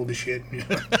looks old as shit.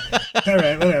 All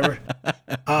right, whatever.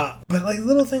 But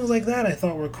little things like that I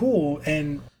thought were cool.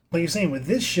 And like you're saying, with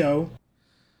this show,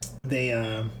 they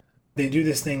do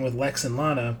this thing with Lex and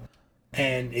Lana,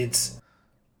 and it's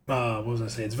what was I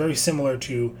say? It's very similar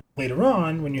to later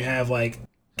on when you have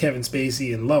Kevin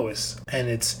Spacey and Lois, and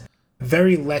it's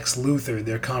very Lex Luthor,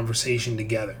 their conversation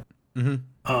together.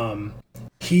 Mm-hmm.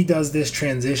 He does this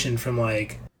transition from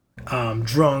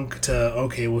drunk to,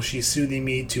 okay, well, she's soothing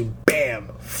me, to bam,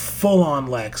 full on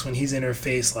Lex when he's in her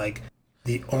face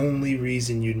the only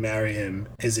reason you'd marry him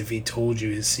is if he told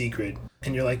you his secret.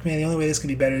 And you're like, man, the only way this could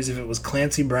be better is if it was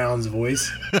Clancy Brown's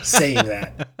voice saying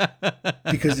that.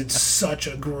 Because it's such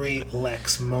a great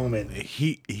Lex moment.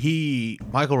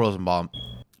 Michael Rosenbaum,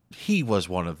 he was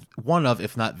one of,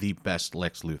 if not the best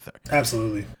Lex Luthor.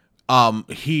 Absolutely. I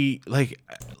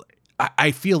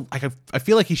feel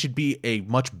like he should be a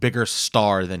much bigger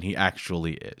star than he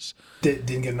actually is.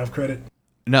 Didn't get enough credit?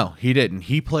 No, he didn't.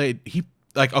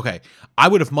 Okay, I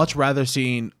would have much rather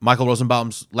seen Michael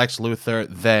Rosenbaum's Lex Luthor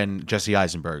than Jesse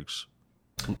Eisenberg's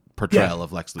portrayal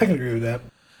of Lex Luthor. I can agree with that.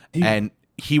 And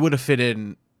he would have fit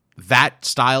in that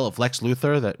style of Lex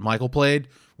Luthor that Michael played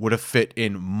would have fit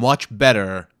in much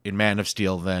better in Man of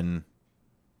Steel than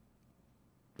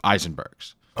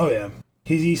Eisenberg's. Oh yeah,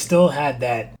 he still had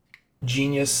that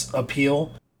genius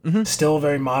appeal. Still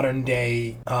very modern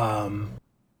day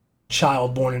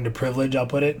child born into privilege. I'll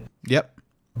put it. Yep.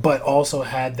 But also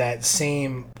had that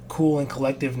same cool and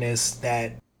collectiveness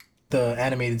that the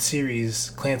animated series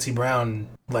Clancy Brown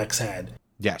Lex had.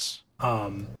 Yes.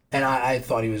 And I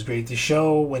thought he was great. The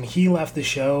show, when he left the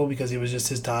show because it was just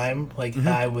his time, like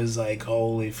I was like,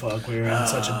 holy fuck, we were in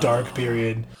such a dark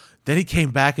period. Then he came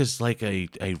back as like a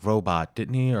robot,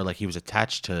 didn't he? Or like he was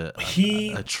attached to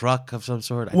a truck of some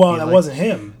sort. Well, that wasn't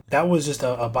him. That was just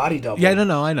a body double. Yeah,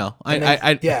 no, I know.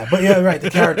 Yeah, but yeah, right. The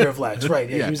character of Lex, right?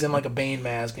 Yeah, he was in like a Bane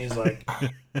mask, and he's like,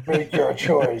 "Make your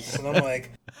choice." And I'm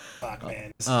like, "Fuck,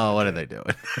 man." Oh, what are they doing?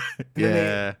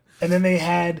 Yeah. And then they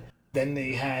had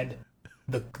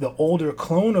the older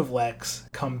clone of Lex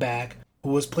come back, who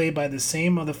was played by the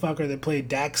same motherfucker that played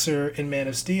Daxter in Man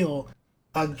of Steel.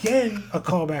 Again, a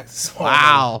callback to Smallville.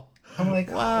 Wow. I'm like,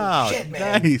 Wow. oh, shit,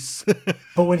 man. Nice.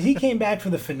 But when he came back for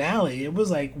the finale, it was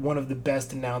like one of the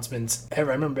best announcements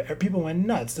ever. I remember people went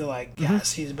nuts. They're like,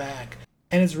 yes, he's back.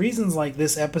 And it's reasons like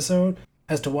this episode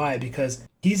as to why, because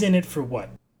he's in it for what?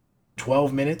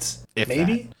 12 minutes? If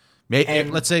maybe? Maybe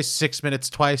let's say 6 minutes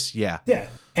twice. Yeah. Yeah.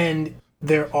 And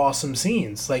they're awesome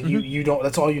scenes. Like you don't,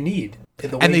 that's all you need.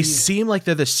 And they seem like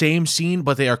they're the same scene,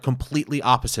 but they are completely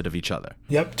opposite of each other.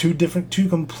 Yep. Two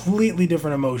completely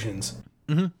different emotions.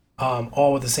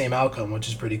 All with the same outcome, which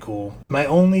is pretty cool. My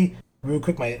only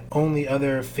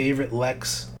other favorite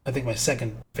Lex, I think my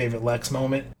second favorite Lex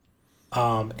moment,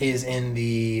 is in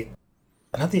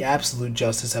not the Absolute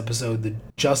Justice episode, the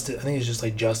Justice, I think it's just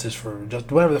like Justice for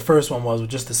just whatever the first one was,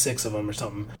 with just the 6 of them or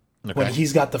something. Okay. When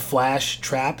he's got the Flash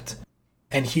trapped,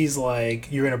 and he's like,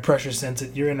 "You're in a pressure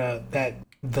sensitive. You're in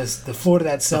the floor to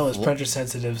that cell is pressure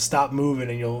sensitive. Stop moving,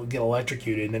 and you'll get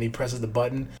electrocuted." And then he presses the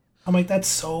button. I'm like, that's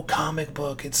so comic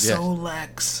book. It's so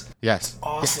Lex. Yes.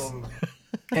 Awesome.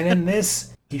 And in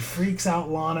this, he freaks out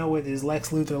Lana with his Lex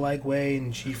Luthor-like way,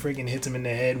 and she freaking hits him in the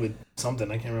head with something.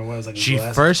 I can't remember what it was.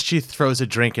 Like she throws a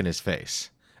drink in his face,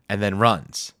 and then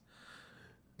runs.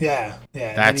 Yeah.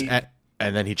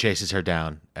 And then he chases her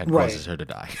down and causes her to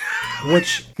die.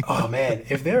 Which, oh man,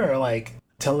 if there are like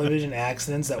television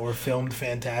accidents that were filmed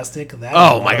fantastic, that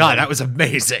my god, that was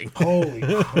amazing. Holy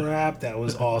crap, that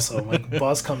was awesome. Like,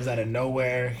 bus comes out of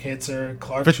nowhere, hits her.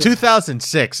 Clark for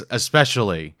 2006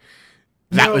 especially,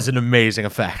 that was an amazing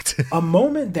effect. A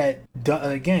moment that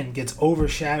again gets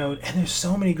overshadowed, and there's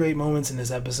so many great moments in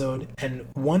this episode, and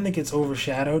one that gets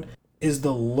overshadowed is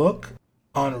the look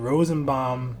on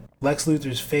Rosenbaum, Lex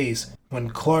Luthor's face, when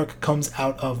Clark comes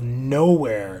out of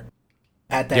nowhere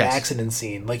at that accident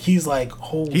scene. Like, he's like,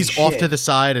 holy he's shit. Off to the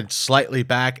side and slightly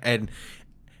back, and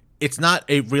it's not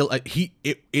a real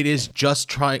it is just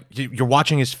trying, you're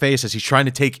watching his face as he's trying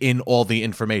to take in all the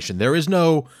information. There is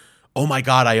no, oh my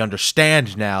god, I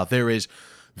understand now. There is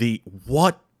the,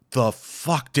 what the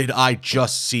fuck did I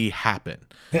just see happen?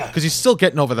 Yeah. Because he's still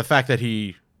getting over the fact that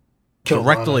he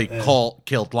directly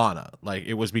killed Lana. Like,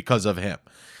 it was because of him.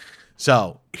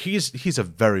 So he's a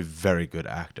very, very good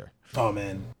actor. Oh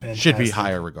man, fantastic. Should be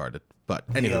higher regarded. But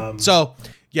anyway, so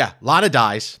yeah, Lana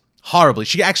dies horribly.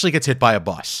 She actually gets hit by a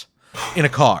bus in a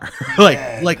car,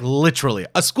 like literally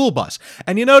a school bus.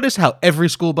 And you notice how every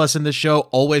school bus in this show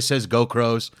always says "Go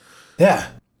Crows"? Yeah,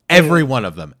 every one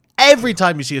of them. Every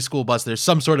time you see a school bus, there's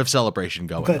some sort of celebration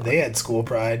going on. They had school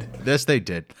pride. Yes, they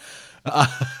did.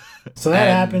 So that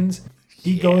happens.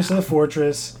 He goes to the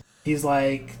fortress. He's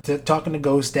like talking to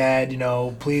Ghost Dad,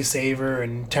 please save her,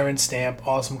 and Terrence Stamp,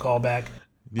 awesome callback.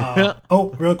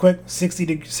 Real quick, 6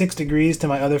 degrees to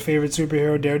my other favorite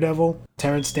superhero, Daredevil.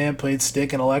 Terrence Stamp played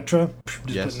Stick and Elektra.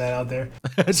 Just putting that out there.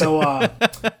 So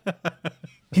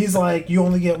he's like, you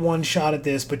only get one shot at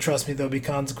this, but trust me, there'll be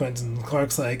consequences. And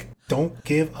Clark's like, don't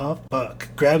give a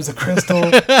fuck. Grabs the crystal.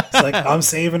 It's like, I'm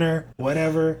saving her,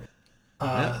 whatever.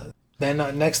 Then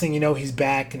next thing you know, he's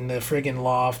back in the friggin'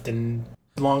 loft, and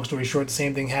long story short, the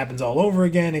same thing happens all over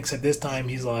again, except this time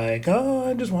he's like, oh,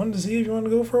 I just wanted to see if you want to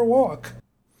go for a walk.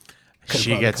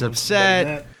 She gets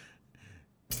upset.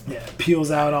 Yeah,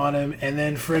 peels out on him, and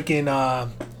then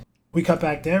freaking we cut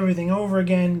back to everything over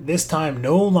again. This time,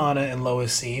 no Lana and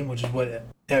Lois scene, which is what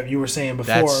you were saying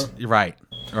before. That's right.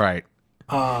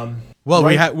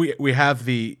 We have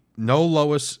the no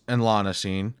Lois and Lana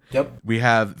scene. Yep. We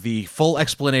have the full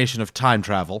explanation of time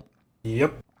travel.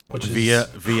 Yep. Which is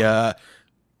via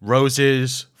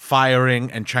roses,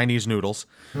 firing, and Chinese noodles.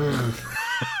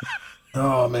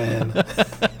 Oh man.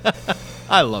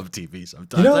 I love TV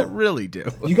sometimes. You know- I really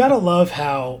do. You gotta love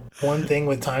how one thing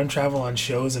with time travel on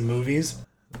shows and movies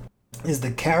is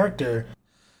the character.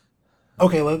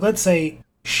 Okay, let's say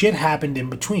shit happened in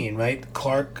between, right?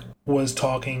 Clark was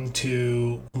talking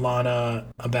to Lana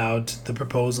about the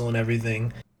proposal and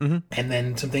everything, and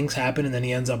then some things happen, and then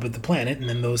he ends up at the planet, and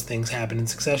then those things happen in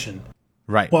succession.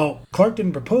 Right. Well, Clark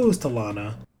didn't propose to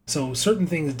Lana, so certain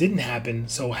things didn't happen.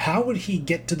 So how would he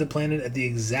get to the planet at the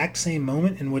exact same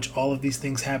moment in which all of these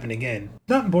things happen again?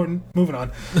 Not important. Moving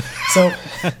on. So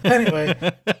anyway,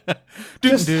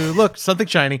 Look, something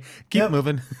shiny. Keep Yep.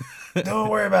 moving. don't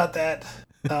worry about that.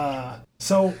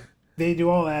 So they do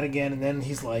all that again, and then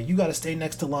he's like, "You got to stay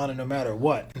next to Lana no matter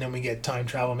what." And then we get time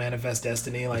travel, manifest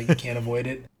destiny. Like you can't avoid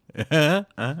it. Then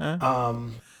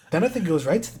I think it goes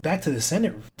back to the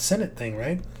Senate thing,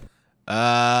 right?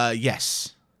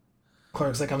 Yes.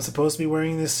 Clark's like, "I'm supposed to be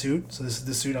wearing this suit, so this is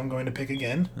the suit I'm going to pick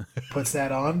again." Puts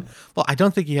that on. Well, I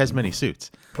don't think he has many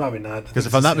suits. Probably not. Because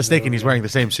if I'm not mistaken, he's wearing the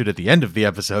same suit at the end of the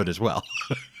episode as well.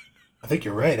 I think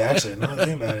you're right, actually. Now that I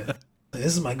think about it.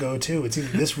 This is my go-to. It's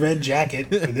either this red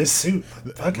jacket or this suit.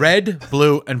 Fuck it. Red,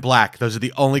 blue, and black. Those are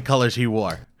the only colors he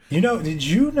wore. Did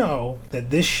you know that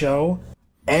this show,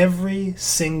 every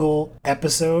single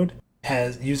episode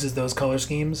uses those color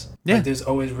schemes? Yeah. Like there's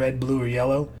always red, blue, or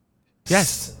yellow.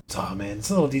 Yes. Oh man, it's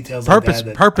little details like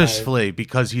that. Purposefully,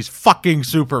 because he's fucking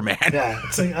Superman. Yeah,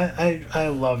 it's like I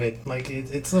love it. Like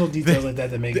it's little details like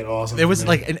that make it awesome. It for was me.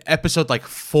 like in episode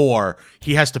 4,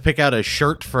 he has to pick out a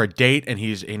shirt for a date, and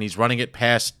he's running it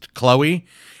past Chloe,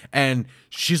 and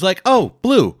she's like, "Oh,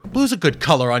 blue. Blue's a good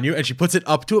color on you," and she puts it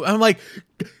up to him. And I'm like,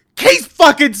 he's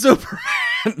fucking Superman.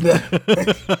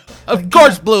 Of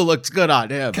course, blue looks good on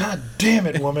him. God damn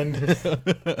it, woman!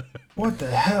 What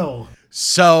the hell?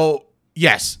 So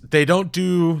yes, there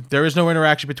is no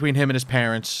interaction between him and his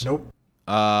parents. Nope.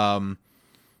 And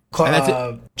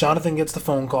that's Jonathan gets the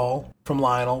phone call from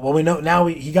Lionel. Well, we know now.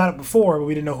 He got it before, but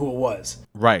we didn't know who it was.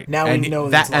 Right. Now and we know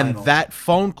that, it's Lionel. and that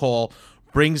phone call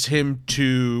brings him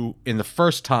to, in the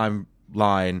first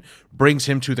timeline, brings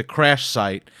him to the crash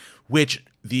site, which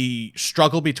the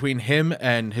struggle between him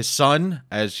and his son,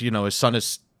 as you know, his son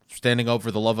is standing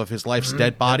over the love of his life's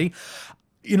dead body.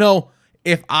 You know,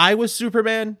 if I was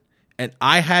Superman and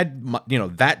I had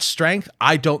that strength,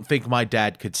 I don't think my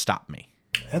dad could stop me.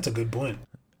 That's a good point.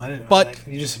 I didn't. But- Like,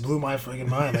 you just blew my freaking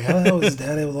mind. Like, how the hell was his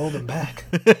dad able to hold him back?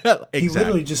 Exactly. He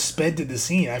literally just sped to the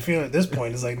scene. I feel at this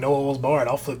point it's like no holds barred.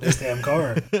 I'll flip this damn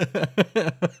car.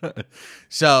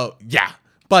 So yeah,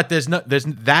 but there's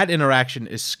that interaction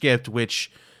is skipped,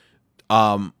 which,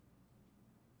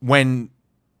 when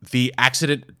the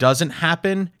accident doesn't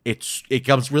happen, it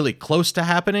comes really close to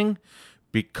happening,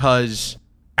 because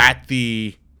at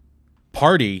the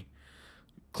party,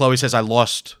 Chloe says, "I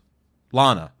lost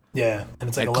Lana," Yeah, and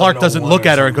it's like and Clark doesn't 11:01 look or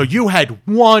at her and go, something. "You had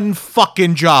one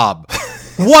fucking job,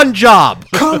 one job."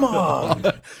 Come on,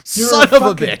 Son of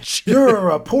a bitch. You're a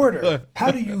reporter.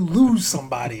 How do you lose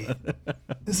somebody?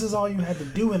 This is all you had to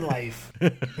do in life.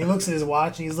 He looks at his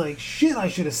watch and he's like, "Shit, I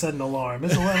should have set an alarm.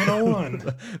 It's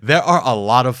 11:01." There are a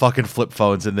lot of fucking flip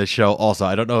phones in this show. Also,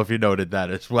 I don't know if you noted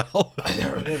that as well. I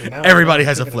never did. Now Everybody I'm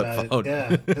has a thinking flip about it. phone.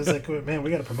 Yeah, it's like, man,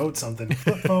 we got to promote something.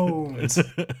 Flip phones.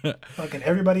 Fucking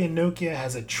everybody in Nokia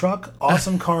has a truck,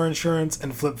 awesome car insurance,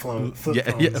 and flip phones.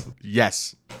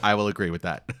 Yes, I will agree with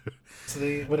that. So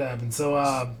what happened?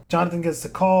 So Jonathan gets the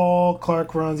call.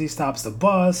 Clark runs. He stops the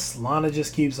bus. Lana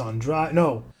just keeps on driving.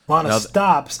 No, Lana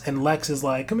stops, and Lex is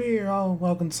like, "Come here,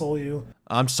 I'll console you."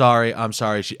 I'm sorry. All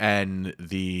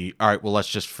right, well, let's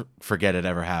just forget it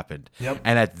ever happened. Yep.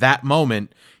 And at that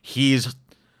moment,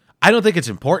 I don't think it's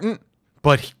important,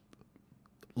 but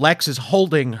Lex is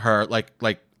holding her,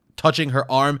 like touching her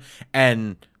arm,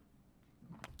 and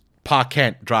Pa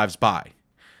Kent drives by.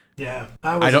 Yeah,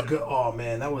 that was a good. Oh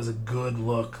man, that was a good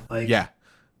look. Like, Yeah.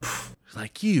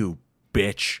 Like, you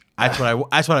bitch. That's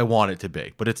what I want it to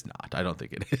be, but it's not. I don't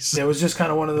think it is. it was just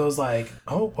kind of one of those like,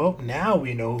 oh well, now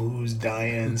we know who's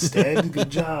dying instead.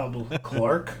 Good job,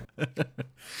 Clark.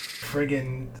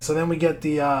 Friggin'. So then we get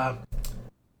the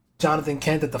Jonathan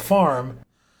Kent at the farm,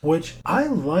 which I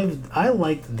loved. I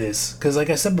liked this because, like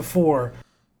I said before,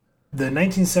 the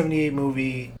 1978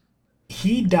 movie.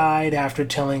 He died after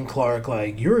telling Clark,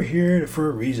 like, "You're here for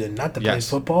a reason, not to play Yes.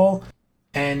 football."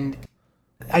 And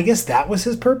I guess that was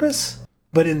his purpose.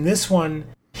 But in this one,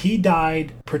 he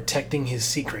died protecting his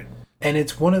secret. And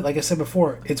it's like I said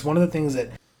before, it's one of the things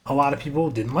that a lot of people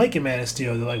didn't like in Man of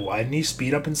Steel. They're like, why didn't he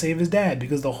speed up and save his dad?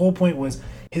 Because the whole point was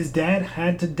his dad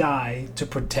had to die to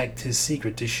protect his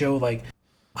secret, to show, like,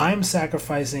 I'm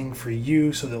sacrificing for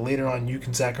you so that later on you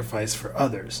can sacrifice for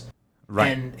others.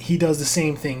 Right. And he does the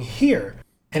same thing here.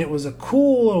 And it was a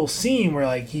cool little scene where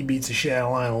like he beats the shit out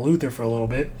of Lionel Luther for a little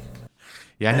bit.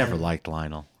 Yeah, I never liked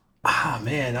Lionel. Ah,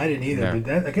 man, I didn't either. Yeah.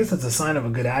 But I guess that's a sign of a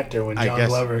good actor when I John guess.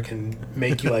 Glover can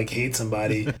make you like hate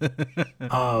somebody.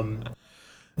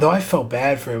 Though I felt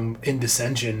bad for him in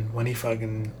Dissension when he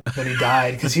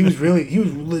died, because he was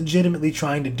legitimately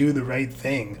trying to do the right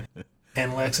thing,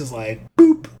 and Lex is like,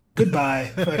 boop,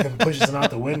 goodbye, fucking pushes him out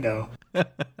the window.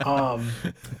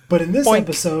 But in this Boink.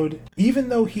 episode, even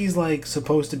though he's like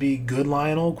supposed to be good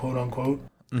Lionel, quote unquote,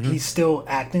 he's still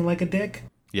acting like a dick.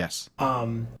 Yes.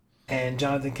 And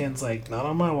Jonathan Kent's like, not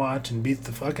on my watch, and beats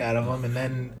the fuck out of him. And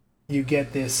then you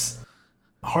get this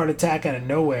heart attack out of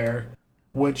nowhere,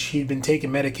 which he'd been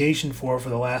taking medication for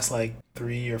the last like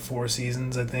 3 or 4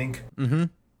 seasons, I think. Mm-hmm.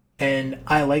 And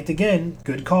I liked, again,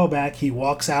 good callback. He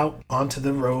walks out onto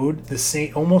the road,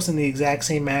 almost in the exact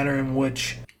same manner in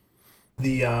which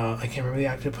the I can't remember the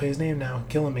actor who plays his name now,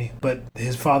 killing me. But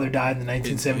his father died in the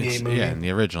 1978 movie. Yeah, in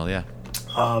the original, yeah.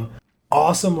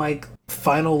 Awesome, like,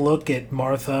 final look at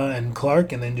Martha and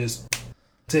Clark, and then just,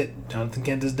 that's it. Jonathan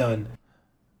Kent is done.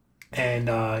 And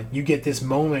you get this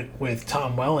moment with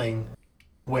Tom Welling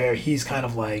where he's kind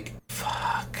of like,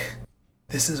 fuck,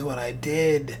 this is what I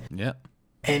did. Yeah.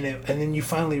 And then you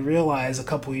finally realize a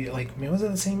couple years, like, man, was it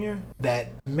the same year? That,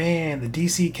 man, the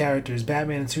DC characters,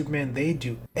 Batman and Superman, they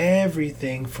do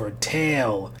everything for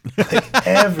tail. Like,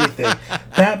 everything.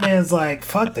 Batman's like,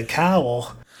 fuck the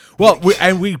cowl. Well,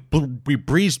 we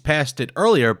breezed past it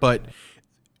earlier, but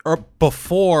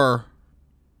before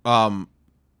Jonathan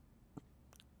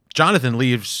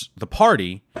leaves the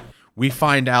party, we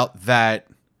find out that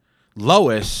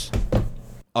Lois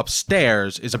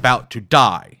upstairs is about to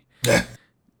die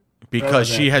because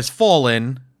she has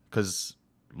fallen because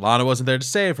Lana wasn't there to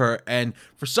save her, and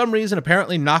for some reason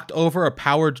apparently knocked over a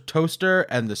powered toaster,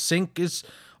 and the sink is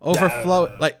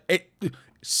overflowing.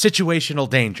 Situational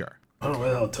danger. I don't know where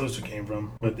the hell the toaster came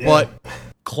from, but yeah. But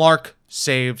Clark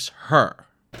saves her,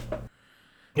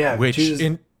 Yeah, which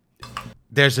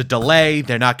there's a delay.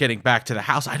 They're not getting back to the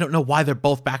house. I don't know why they're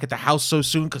both back at the house so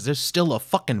soon, because there's still a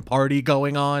fucking party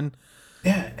going on.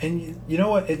 yeah, and you know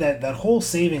what? That whole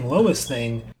saving Lois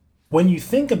thing, when you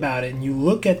think about it and you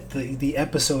look at the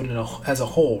episode as a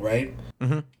whole, right?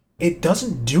 Mm-hmm. It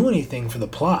doesn't do anything for the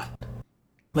plot.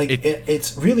 Like,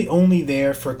 it's really only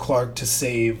there for Clark to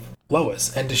save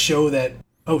Lois and to show that,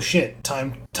 oh shit,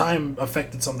 time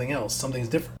affected something else. Something's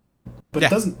different. But Yeah.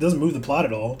 it doesn't move the plot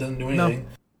at all. It doesn't do anything.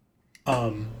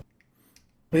 But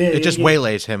yeah, It just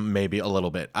waylays him maybe a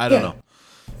little bit. I don't know.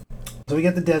 So we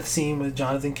get the death scene with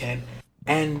Jonathan Kent,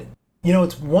 and you know,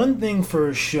 it's one thing for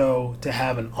a show to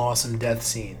have an awesome death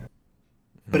scene,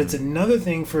 but it's another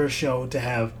thing for a show to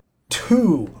have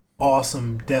 2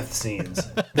 awesome death scenes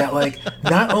that like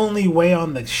not only weigh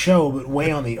on the show but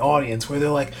weigh on the audience, where they're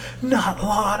like, not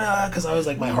Lana, because I was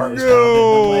like, my heart was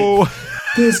pounding. I'm like,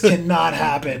 this cannot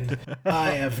happen.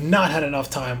 I have not had enough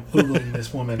time Googling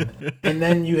this woman. And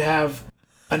then you have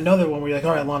another one where you're like,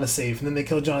 all right, Lana's safe, and then they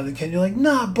kill Jonathan Kent. You're like,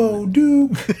 not Bo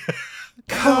Duke.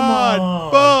 Come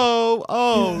on, Bo!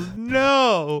 Oh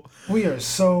no! we are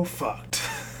so fucked.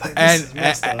 Like, this is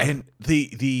messed up. And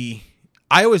the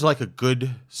I always like a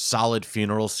good solid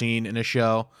funeral scene in a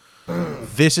show.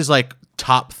 This is like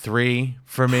top 3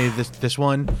 for me. This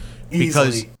one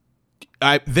because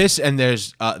Easily.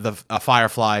 there's a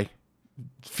Firefly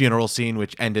funeral scene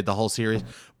which ended the whole series,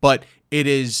 but it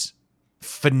is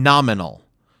phenomenal,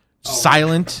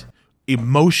 silent,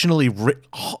 emotionally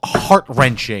heart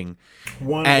wrenching.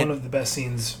 one of the best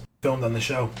scenes filmed on the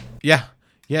show. Yeah,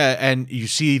 and you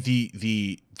see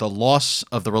the loss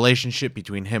of the relationship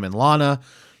between him and Lana.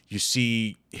 You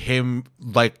see him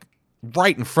like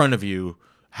right in front of you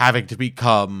having to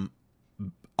become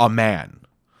a man.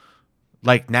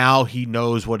 Like now he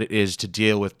knows what it is to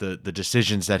deal with the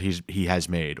decisions that he has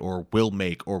made or will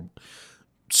make, or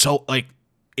so like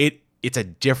it's a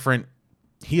different.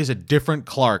 He is a different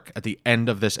Clark at the end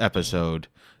of this episode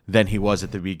than he was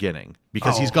at the beginning,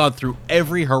 because he's gone through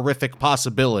every horrific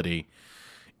possibility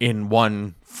in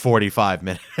one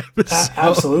 45-minute episode.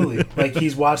 Absolutely. Like,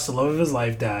 he's watched the love of his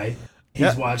life die.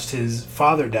 He's watched his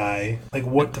father die. Like,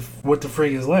 what the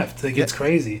frig is left? Like, it's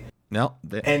crazy. No,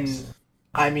 And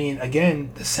I mean,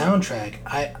 again, the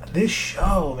soundtrack. This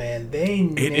show, man, they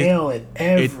nail it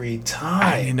every time.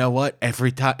 and you know what?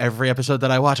 Every episode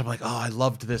that I watch, I'm like, oh, I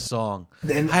loved this song.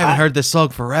 And I haven't heard this song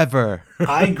forever.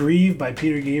 I Grieve by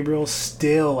Peter Gabriel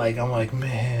still, like, I'm like,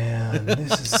 man,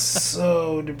 this is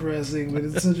so depressing, but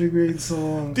it's such a great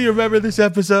song. Do you remember this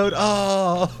episode?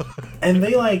 Oh, And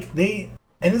they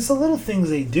And it's the little things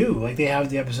they do. Like they have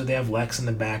the episode, they have Lex in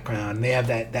the background. And they have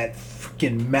that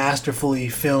freaking masterfully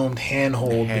filmed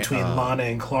handhold between Lana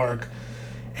and Clark.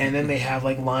 And then they have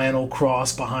like Lionel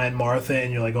Cross behind Martha,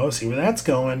 and you're like, oh, see where that's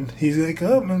going. He's like,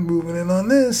 oh, I'm moving in on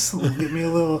this. Get me a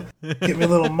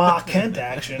little Ma Kent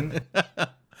action.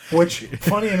 Which,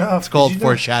 funny enough, It's called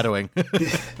foreshadowing.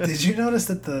 did you notice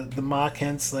that the Ma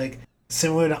Kents, like,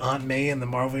 similar to Aunt May in the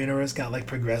Marvel Universe, got like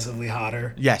progressively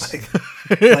hotter? Yes.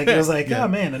 Like it was like, oh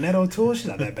man, Annette O'Toole, she's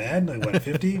not that bad. Like what,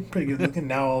 50? Pretty good looking.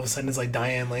 Now all of a sudden it's like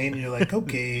Diane Lane, and you're like,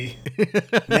 okay.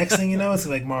 Next thing you know, it's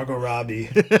like Margot Robbie.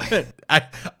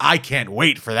 I can't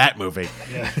wait for that movie.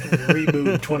 Yeah,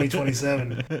 reboot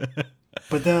 2027.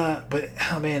 But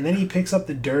oh man, then he picks up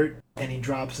the dirt and he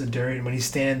drops the dirt, and when he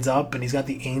stands up and he's got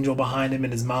the angel behind him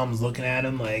and his mom's looking at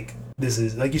him like, this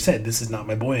is, like you said, this is not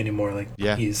my boy anymore. Like,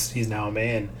 yeah, he's now a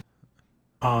man.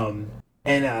 Oh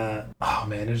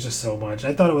man, there's just so much.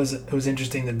 I thought it was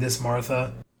interesting that this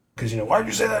Martha, because why'd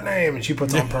you say that name? And she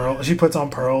puts on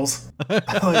pearls.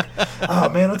 I'm like, oh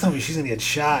man, don't tell me she's gonna get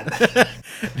shot.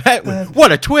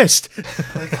 What a twist!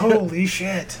 Like, holy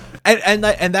shit. And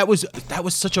that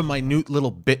was such a minute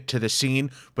little bit to the scene,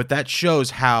 but that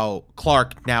shows how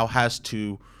Clark now has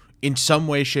to, in some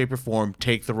way, shape, or form,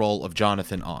 take the role of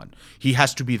Jonathan on. He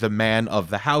has to be the man of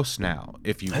the house now,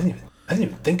 if you. I didn't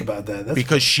even think about that. That's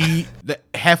because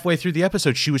halfway through the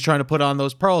episode, she was trying to put on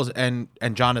those pearls, and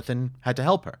Jonathan had to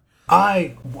help her.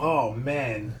 Oh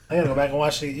man, I gotta go back and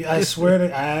watch it. I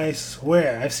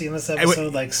swear, I've seen this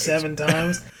episode like 7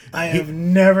 times. I have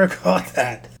never caught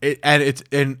that.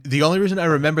 And the only reason I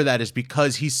remember that is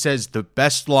because he says the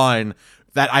best line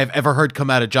that I've ever heard come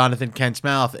out of Jonathan Kent's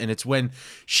mouth, and it's when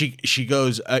she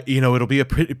goes, it'll be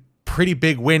a pretty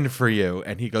big win for you,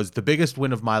 and he goes, the biggest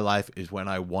win of my life is when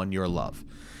I won your love.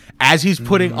 As he's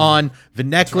putting on the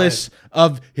necklace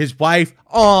of his wife,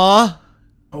 aww.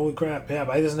 Holy crap! Yeah,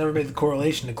 but I just never made the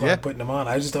correlation to Clark putting them on.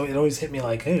 It always hit me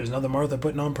like, hey, there's another Martha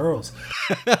putting on pearls.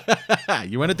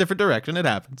 You went a different direction. It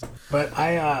happens. But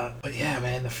yeah,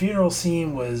 man, the funeral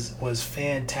scene was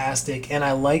fantastic, and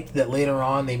I liked that later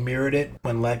on they mirrored it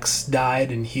when Lex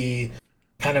died, and he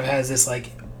kind of has this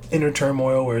like inner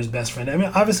turmoil where his best friend. I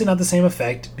mean, obviously not the same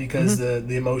effect because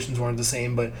the emotions weren't the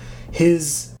same, but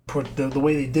the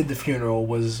way they did the funeral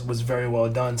was very well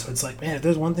done. So it's like, man, if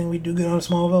there's one thing we do good on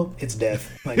Smallville, it's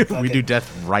death. Like, we do death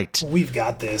right. We've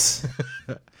got this.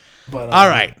 But all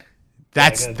right,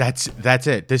 that's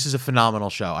it. This is a phenomenal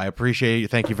show. I appreciate you.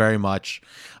 Thank you very much.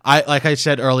 Like I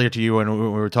said earlier to you when we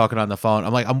were talking on the phone,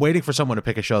 I'm waiting for someone to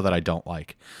pick a show that I don't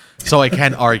like, so I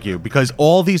can argue, because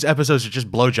all these episodes are just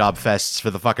blowjob fests for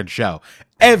the fucking show.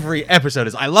 Every episode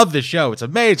is, I love this show. It's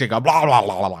amazing. Blah blah blah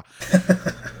blah blah.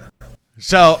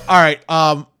 So, all right,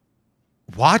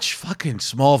 watch fucking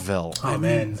Smallville. Oh,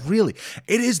 man. Really,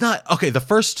 it is not okay. The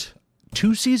first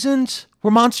 2 seasons were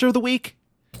Monster of the Week.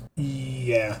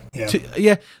 Yeah.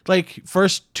 Like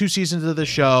first 2 seasons of the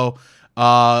show,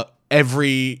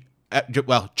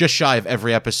 just shy of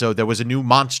every episode, there was a new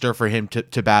monster for him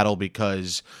to battle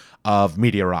because of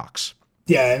Meteor Rocks.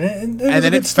 Yeah, and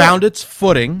then it found its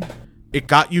footing. It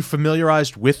got you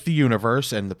familiarized with the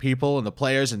universe and the people and the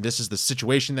players, and this is the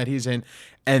situation that he's in.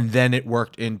 And then it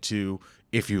worked into,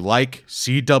 if you like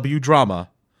CW drama,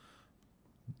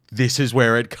 this is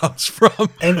where it comes from.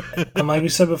 and like we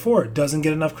said before, it doesn't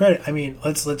get enough credit. I mean,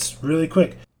 let's really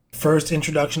quick. First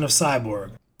introduction of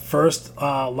Cyborg. First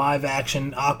live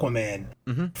action Aquaman.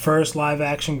 Mm-hmm. First live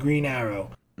action Green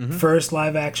Arrow. Mm-hmm. First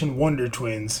live action Wonder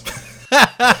Twins.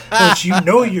 Which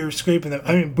you're scraping them.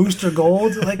 I mean, Booster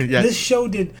Gold. Like This show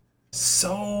did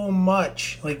so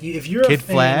much. Like if you're Kid a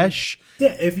fan, Flash.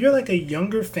 Yeah, if you're like a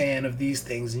younger fan of these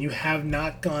things and you have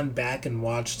not gone back and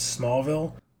watched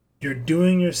Smallville, you're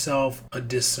doing yourself a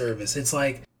disservice. It's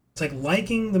like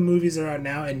liking the movies that are out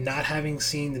now and not having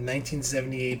seen the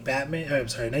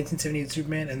 1978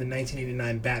 Superman and the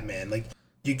 1989 Batman. Like,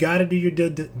 you got to do your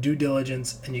due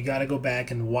diligence, and you got to go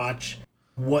back and watch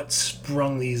what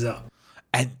sprung these up.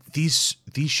 And these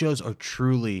shows are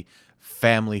truly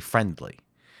family friendly.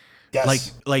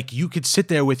 Yes. Like you could sit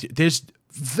there with, there's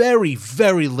very,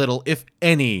 very little, if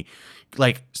any,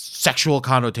 like sexual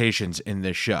connotations in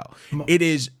this show. It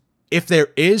is, if there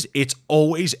is, it's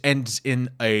always ends in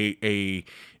a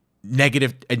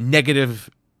negative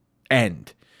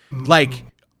end. Like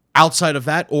outside of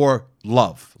that, or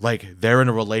love, like they're in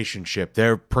a relationship,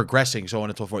 they're progressing, so on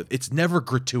and so forth. It's never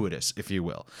gratuitous, if you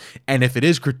will. And if it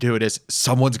is gratuitous,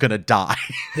 someone's gonna die.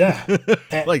 Yeah.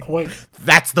 Like,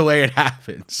 that's the way it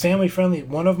happens. Family friendly.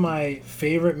 One of my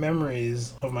favorite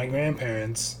memories of my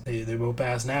grandparents, they both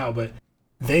passed now, but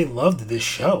they loved this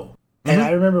show. And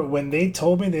I remember when they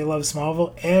told me they loved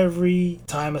Smallville, every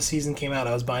time a season came out,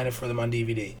 I was buying it for them on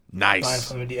DVD. Buying it Nice.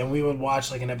 for them on DVD. And we would watch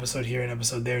like an episode here, an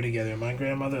episode there together. My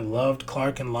grandmother loved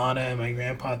Clark and Lana, and my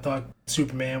grandpa thought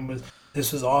Superman was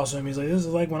awesome. He's like, this is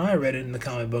like when I read it in the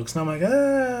comic books. And I'm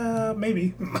like,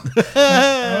 maybe.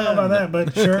 I don't know about that,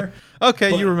 but sure.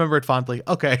 Okay, But- you remember it fondly.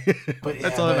 Okay. But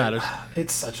That's yeah, all that but matters.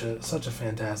 It's such a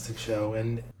fantastic show,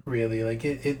 and really, like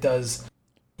it does.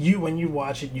 When you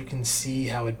watch it, you can see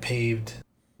how it paved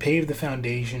the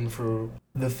foundation for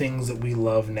the things that we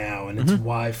love now, and it's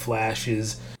why Flash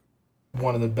is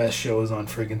one of the best shows on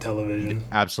friggin' television.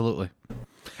 Absolutely.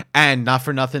 And not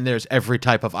for nothing, there's every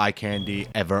type of eye candy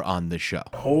ever on the show.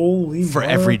 Holy For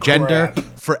every gender,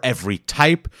 crap. for every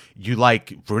type. You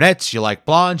like brunettes, you like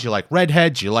blondes, you like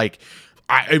redheads, you like...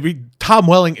 I mean, Tom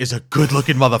Welling is a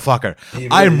good-looking motherfucker. He really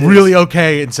I'm is. really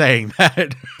okay in saying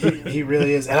that. He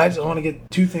really is. And I just want to get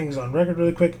two things on record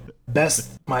really quick.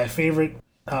 My favorite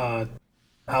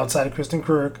outside of Kristen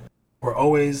Krug were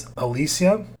always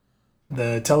Alicia,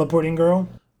 the teleporting girl,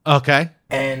 Okay.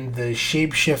 and the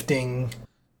shape-shifting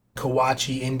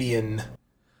Kawachi Indian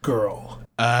girl.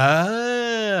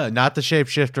 Not the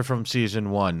shapeshifter from season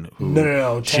 1. Who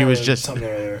No. She was Tara just... something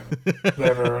or other.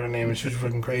 Whatever her name is, she was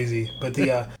freaking crazy. But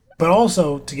but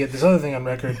also to get this other thing on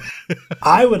record,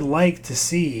 I would like to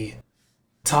see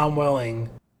Tom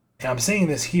Welling, and I'm saying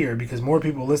this here because more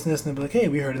people listen to this and they'll be like, hey,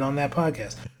 we heard it on that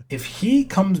podcast. If he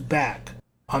comes back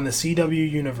on the CW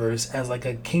universe as like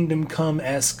a Kingdom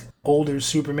Come-esque older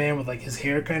Superman with like his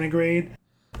hair kind of grayed,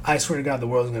 I swear to God the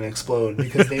world's going to explode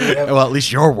because they would have Well, at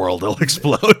least your world will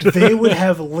explode. they would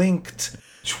have linked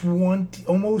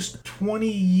almost 20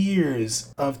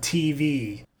 years of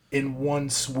TV in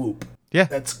one swoop. Yeah.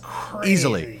 That's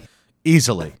crazy.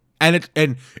 Easily. And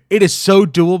it is so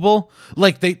doable.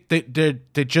 Like they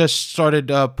just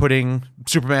started putting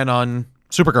Superman on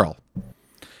Supergirl.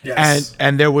 Yes.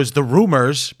 And there was the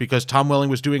rumors, because Tom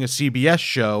Welling was doing a CBS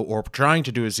show, or trying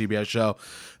to do a CBS show,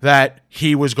 that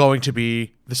he was going to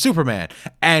be the Superman.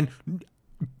 And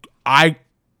I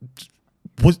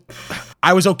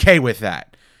was okay with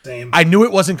that. Same. I knew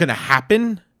it wasn't going to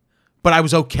happen, but I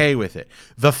was okay with it.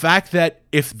 The fact that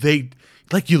if they,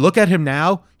 like, you look at him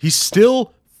now, he's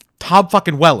still Tom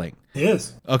fucking Welling. He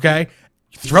is. Okay?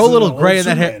 Throw a little an gray old in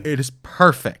that hair. Superman. It is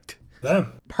perfect.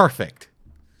 Them. Perfect.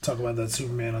 Talk about that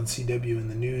Superman on CW in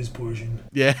the news portion.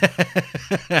 Yeah.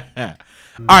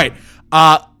 All right.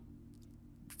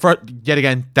 For yet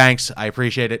again, thanks. I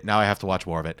appreciate it. Now I have to watch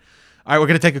more of it. All right, we're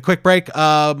gonna take a quick break.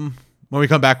 When we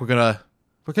come back, we're gonna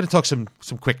talk some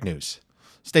quick news.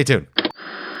 Stay tuned.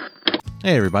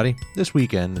 Hey everybody! This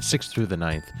weekend, the 6th through the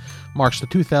 9th, marks the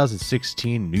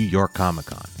 2016 New York Comic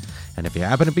Con. And if you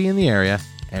happen to be in the area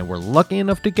and we're lucky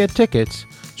enough to get tickets,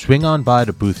 swing on by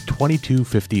to booth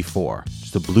 2254.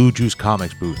 It's the Blue Juice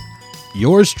Comics booth.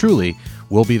 Yours truly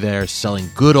will be there selling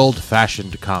good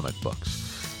old-fashioned comic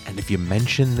books. And if you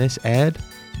mention this ad,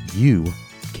 you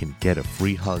can get a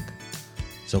free hug.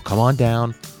 So come on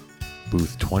down,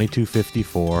 booth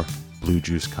 2254, Blue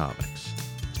Juice Comics.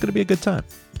 It's going to be a good time.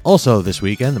 Also this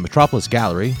weekend, the Metropolis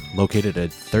Gallery, located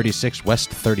at 36 West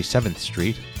 37th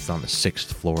Street. It's on the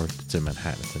 6th floor. It's in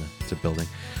Manhattan. It's a building.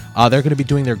 They're going to be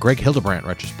doing their Greg Hildebrandt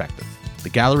retrospective. The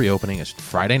gallery opening is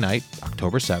Friday night,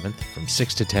 October 7th, from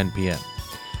 6 to 10 p.m.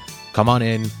 Come on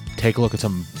in, take a look at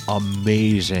some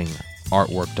amazing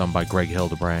artwork done by Greg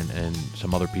Hildebrandt and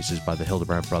some other pieces by the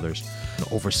Hildebrandt brothers.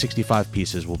 Over 65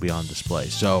 pieces will be on display.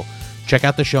 So check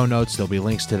out the show notes. There'll be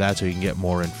links to that so you can get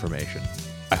more information.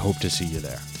 I hope to see you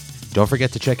there. Don't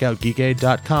forget to check out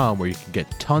geekade.com, where you can get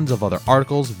tons of other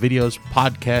articles, videos,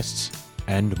 podcasts,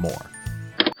 and more.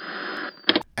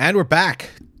 And we're back.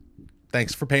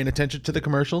 Thanks for paying attention to the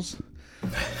commercials.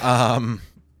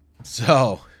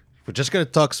 So we're just going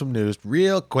to talk some news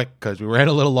real quick because we ran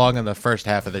a little long on the first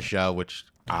half of the show, which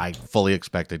I fully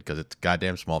expected because it's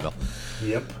goddamn Smallville.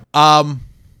 Yep.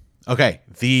 Okay,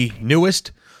 the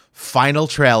newest final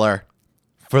trailer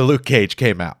for Luke Cage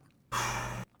came out.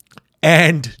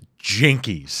 And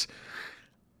jinkies.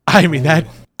 I mean, that...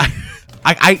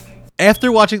 I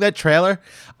after watching that trailer,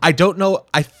 I don't know.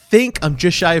 I think I'm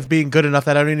just shy of being good enough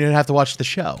that I don't even have to watch the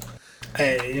show.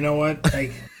 Hey, you know what?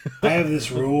 I have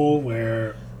this rule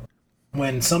where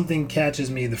when something catches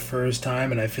me the first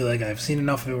time and I feel like I've seen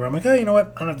enough of it where I'm like, oh, you know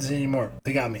what? I don't have to see anymore.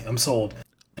 They got me. I'm sold.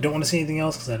 I don't want to see anything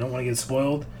else because I don't want to get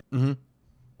spoiled. Mm-hmm.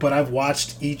 But I've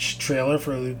watched each trailer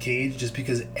for Luke Cage just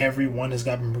because every one has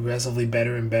gotten progressively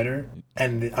better and better.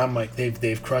 And I'm like,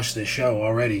 they've crushed this show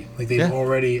already. Like they've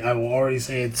already, I will already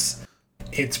say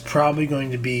it's probably going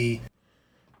to be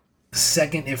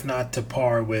second, if not to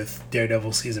par, with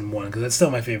Daredevil season 1, because that's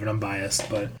still my favorite. I'm biased,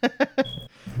 but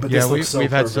this looks so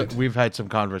perfect. we've had some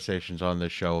conversations on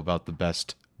this show about the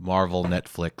best Marvel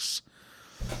Netflix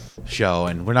show,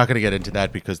 and we're not going to get into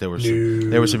that because there were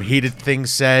some heated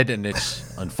things said, and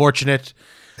it's unfortunate.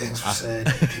 Things were said.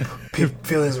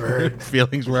 Feelings were hurt.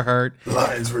 Feelings were hurt.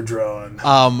 Lines were drawn.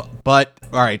 But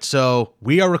all right, so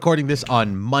we are recording this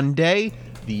on Monday,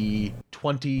 the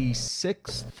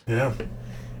 26th, Yeah.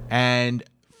 and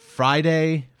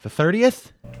Friday the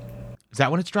 30th. Is that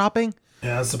when it's dropping?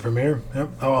 Yeah, that's the premiere. Yep.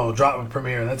 Oh, drop a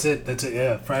premiere. That's it.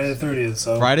 Yeah, Friday the 30th.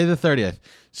 So Friday the 30th.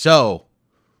 So,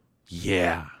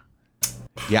 yeah,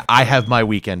 I have my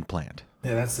weekend planned.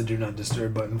 yeah, that's the do not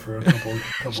disturb button for a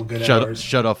couple good hours.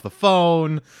 Shut off the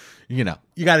phone. You know,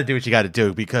 you got to do what you got to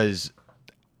do because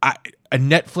a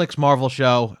Netflix Marvel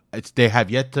show, they have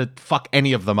yet to fuck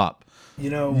any of them up. You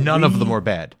know, None of them were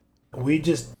bad. We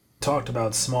just talked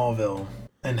about Smallville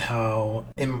and how,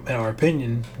 in our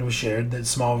opinion, it was shared that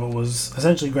Smallville was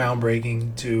essentially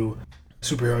groundbreaking to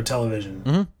superhero television.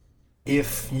 Mm-hmm.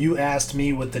 If you asked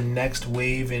me what the next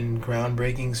wave in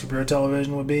groundbreaking superhero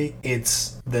television would be,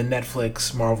 it's the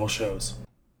Netflix Marvel shows.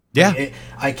 Yeah.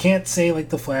 I can't say like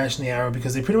The Flash and the Arrow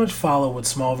because they pretty much follow what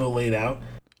Smallville laid out,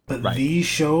 but Right. these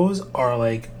shows are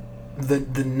like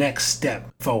the next step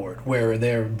forward, where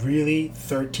they're really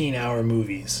 13-hour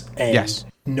movies and Yes.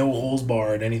 no holes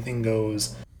barred, anything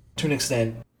goes. To an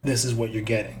extent, this is what you're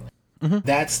getting.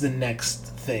 That's the next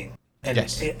thing. And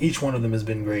Yes. each one of them has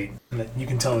been great. And you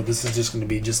can tell that this is just going to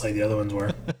be just like the other ones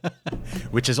were.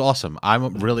 Which is awesome.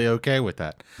 I'm really okay with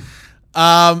that.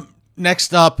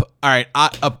 Next up, all right,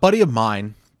 a buddy of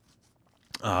mine,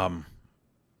 Dan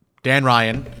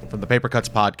Ryan from the Paper Cuts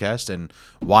podcast and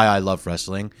Why I Love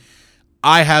Wrestling.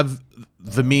 I have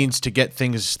the means to get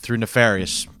things through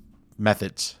nefarious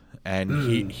methods,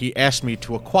 and he asked me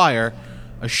to acquire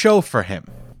a show for him.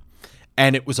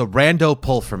 And it was a rando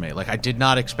pull for me. Like, I did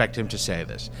not expect him to say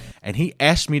this. And he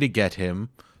asked me to get him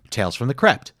Tales from the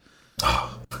Crypt.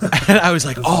 And I was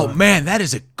like, oh, man, that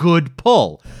is a good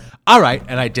pull. All right.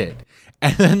 And I did.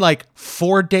 And then, like,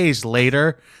 4 days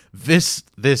later, this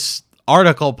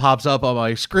article pops up on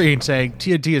my screen saying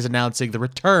TNT is announcing the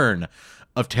return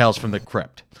of Tales from the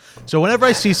Crypt. So whenever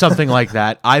I see something like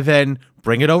that, I then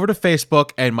bring it over to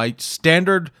Facebook, and my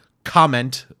standard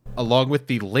comment along with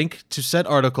the link to said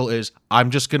article is, I'm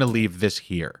just going to leave this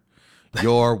here.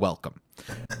 You're welcome.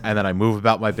 And then I move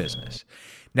about my business.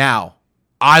 Now,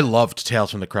 I loved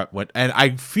Tales from the Crypt, and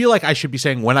I feel like I should be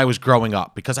saying when I was growing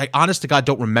up, because I honest to God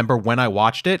don't remember when I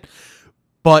watched it,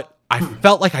 but I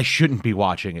felt like I shouldn't be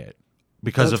watching it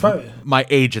because That's of probably- my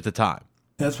age at the time.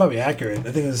 That's probably accurate.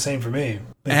 I think it's the same for me.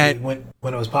 Like, And-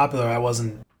 when it was popular, I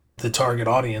wasn't the target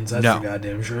audience. That's No. for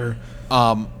goddamn sure.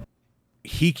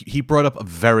 He brought up a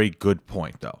very good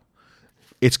point though.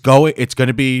 It's going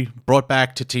to be brought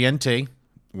back to TNT,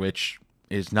 which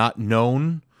is not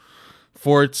known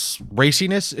for its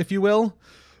raciness, if you will.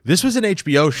 This was an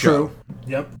HBO show. True.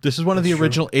 Yep. This is one of the That's true.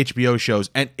 original HBO shows,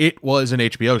 and it was an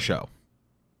HBO show.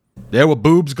 There were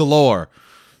boobs galore.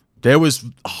 There was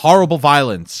horrible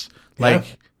violence. Like,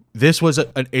 Yeah. this was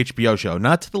an HBO show.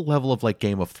 Not to the level of, like,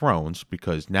 Game of Thrones,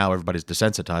 because now everybody's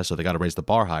desensitized, so they got to raise the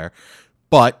bar higher.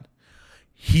 But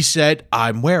he said,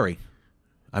 I'm wary.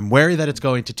 I'm wary that it's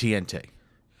going to TNT.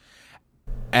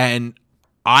 And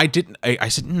I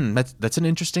said, that's an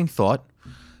interesting thought.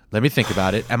 Let me think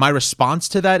about it. And my response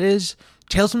to that is,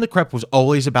 Tales from the Crypt was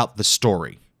always about the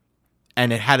story.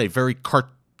 And it had a very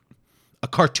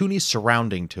cartoony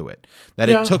surrounding to it. That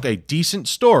Yeah. it took a decent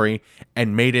story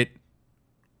and made it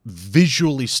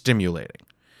visually stimulating.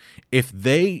 If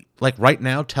they, like right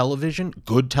now,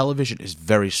 good television is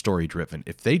very story driven.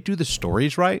 If they do the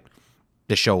stories right,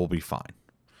 the show will be fine.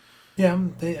 Yeah.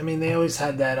 They always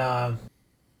had that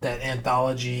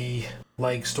anthology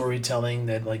like storytelling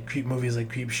that like movies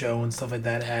like Creepshow and stuff like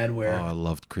that had, Oh, where I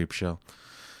loved Creepshow.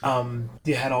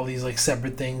 you had all these like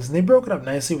separate things, and they broke it up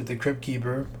nicely with the Crypt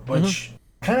Keeper, which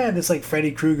kind of had this like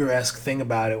Freddy Krueger-esque thing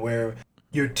about it, where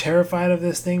you're terrified of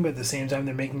this thing, but at the same time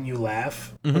they're making you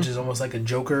laugh, which is almost like a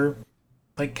Joker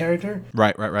like character.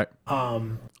 Right.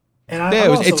 And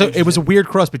Yeah, it was a weird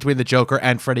cross between the Joker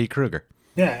and Freddy Krueger.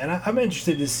 Yeah, and I'm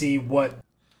interested to see what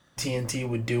TNT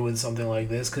would do with something like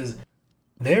this, because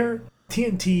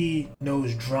TNT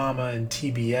knows drama and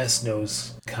TBS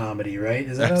knows comedy, right?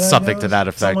 Is that how That's that something goes? to that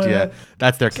effect, Something like yeah. that?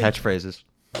 That's their catchphrases.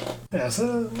 Yeah,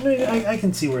 so maybe I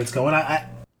can see where it's going.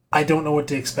 I don't know what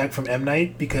to expect from M.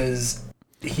 Night, because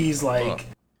he's like...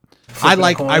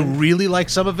 I really like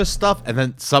some of his stuff, and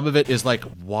then some of it is like,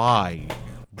 why?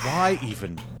 Why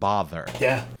even bother?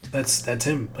 Yeah, that's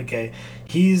him. Okay,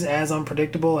 he's as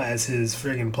unpredictable as his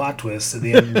friggin' plot twist at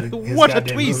the end of his What a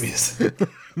goddamn twist. movies.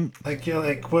 Like, you're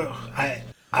like, what?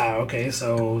 Okay,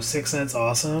 so Sixth Sense,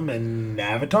 awesome, and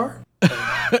Avatar,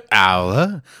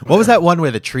 Ow. What was that one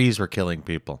where the trees were killing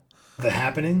people? The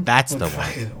Happening. That's With the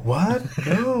one. What?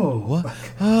 No.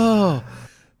 Oh.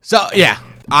 So, yeah,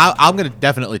 I'm going to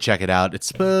definitely check it out. It's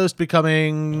supposed to be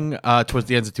coming towards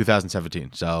the end of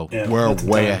 2017. So Yeah, we're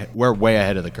that's we're way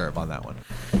ahead of the curve on that one.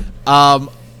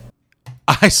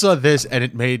 I saw this and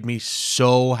it made me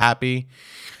so happy.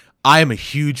 I am a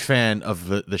huge fan of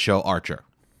the show Archer.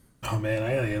 Oh man,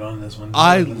 I gotta get on this one.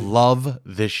 I love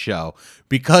this show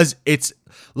because it's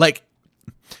like,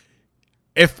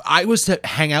 if I was to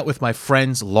hang out with my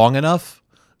friends long enough,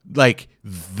 like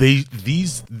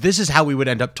this is how we would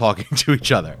end up talking to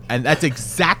each other. And that's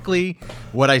exactly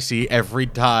what I see every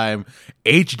time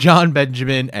H. John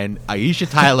Benjamin and Aisha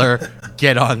Tyler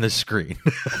get on the screen.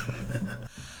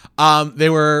 They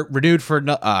were renewed for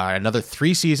another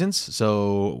 3 seasons,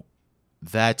 so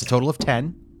that's a total of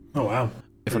 10. Oh wow,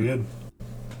 pretty good.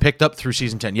 Picked up through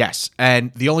season 10, yes.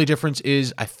 And the only difference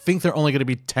is I think they're only going to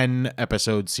be 10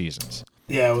 episode seasons.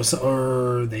 Yeah, it was,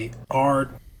 or they are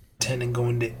 10 and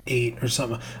going to 8 or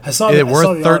something. I saw They I were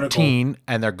saw the 13 article.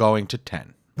 and they're going to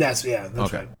 10. That's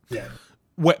Okay. right. Yeah.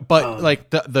 But like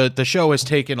the show has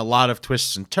taken a lot of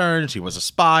twists and turns. He was a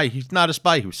spy. He's not a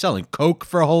spy. He was selling coke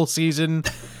for a whole season.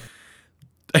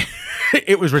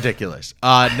 It was ridiculous.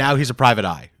 Now he's a private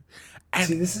eye.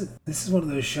 See, this is one of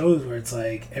those shows where it's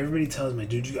like everybody tells me,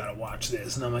 "Dude, you gotta watch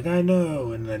this," and I'm like, "I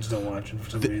know," and I just don't watch it for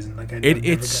some reason. Like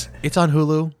It's on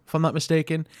Hulu, if I'm not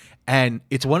mistaken, and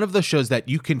it's one of those shows that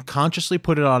you can consciously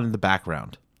put it on in the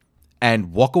background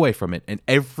and walk away from it, and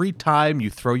every time you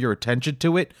throw your attention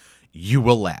to it, you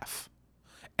will laugh,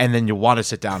 and then you'll want to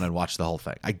sit down and watch the whole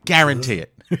thing. I guarantee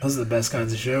it. Those are the best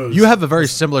kinds of shows. You have a very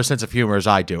similar sense of humor as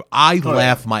I do. I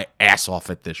laugh my ass off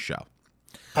at this show.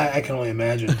 I can only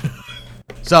imagine.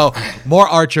 So, more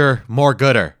Archer, more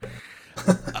gooder.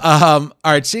 All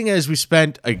right, seeing as we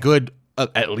spent a good,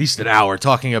 at least an hour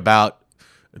talking about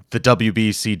the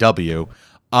WBCW,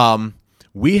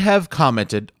 we have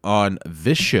commented on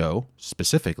this show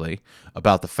specifically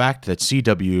about the fact that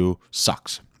CW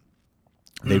sucks.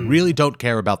 They really don't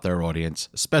care about their audience,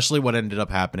 especially what ended up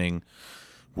happening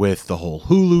with the whole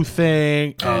Hulu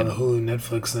thing and The Hulu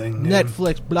Netflix thing. Yeah.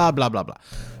 Netflix, blah, blah, blah, blah.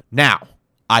 Now,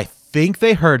 I think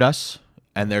they heard us,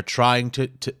 and they're trying to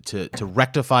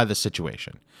rectify the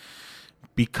situation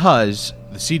because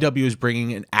the CW is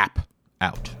bringing an app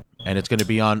out, and it's going to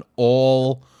be on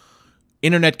all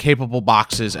internet-capable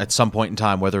boxes at some point in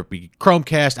time, whether it be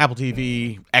Chromecast, Apple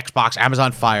TV, Xbox,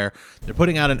 Amazon Fire. They're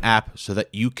putting out an app so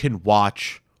that you can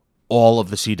watch all of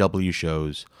the CW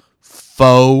shows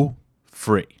for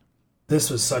free. This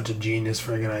was such a genius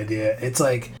friggin' idea. It's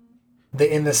like,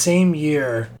 in the same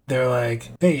year, they're like,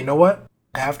 hey, you know what?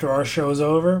 After our show's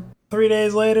over, 3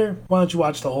 days later, why don't you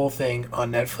watch the whole thing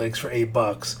on Netflix for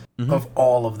 $8 of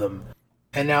all of them?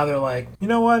 And now they're like, you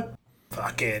know what?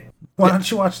 Fuck it. Why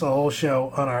don't you watch the whole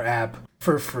show on our app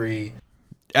for free?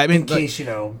 I mean, In case, you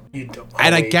know, you don't.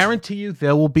 and I wait. guarantee you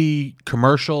there will be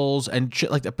commercials and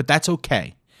shit like that, but that's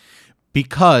okay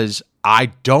because I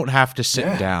don't have to sit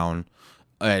Yeah. down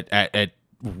at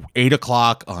 8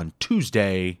 o'clock on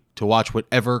Tuesday to watch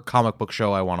whatever comic book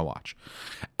show I want to watch.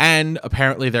 And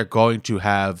apparently they're going to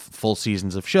have full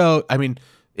seasons of show. I mean,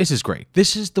 this is great.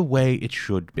 This is the way it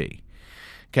should be.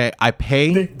 Okay, I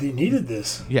pay. They needed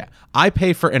this. Yeah, I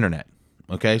pay for internet.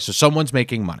 Okay, so someone's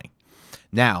making money.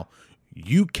 Now,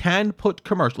 you can put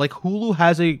commercial, like Hulu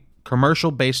has a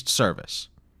commercial-based service,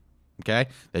 okay,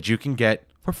 that you can get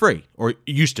for free, or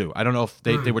used to. I don't know if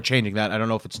they were changing that. I don't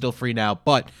know if it's still free now,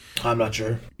 but I'm not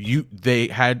sure. they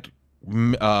had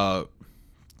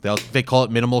they call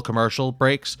it minimal commercial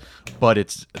breaks, but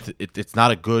it's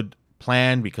not a good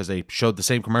plan because they showed the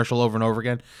same commercial over and over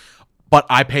again. But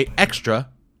I pay extra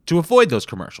to avoid those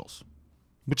commercials,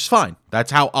 which is fine.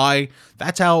 That's how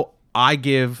I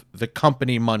give the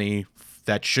company money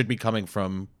that should be coming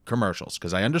from commercials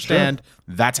because I understand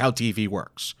that's how TV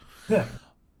works. Yeah.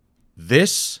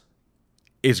 This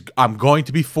is I'm going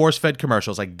to be force-fed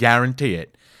commercials, I guarantee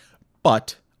it.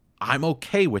 But I'm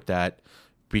okay with that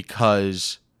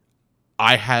because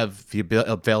I have the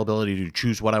availability to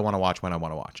choose what I want to watch when I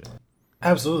want to watch it.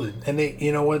 Absolutely. And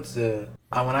you know what? When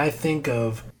I think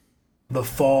of the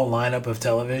fall lineup of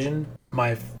television,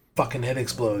 my fucking head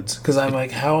explodes. Because I'm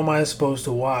like, how am I supposed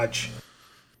to watch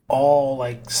all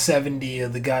like 70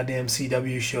 of the goddamn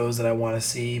CW shows that I want to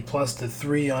see, plus the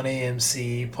 3 on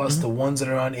AMC, plus the ones that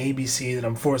are on ABC that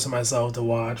I'm forcing myself to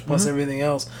watch, plus everything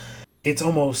else?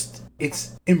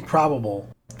 It's improbable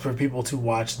for people to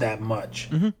watch that much.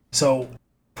 So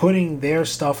putting their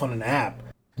stuff on an app,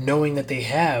 knowing that they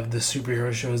have the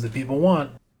superhero shows that people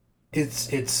want,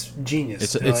 it's genius.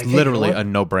 It's They're like, hey, you know literally what? a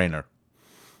no-brainer.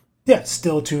 Yeah,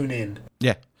 still tune in.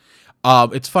 Yeah.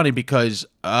 It's funny because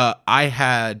I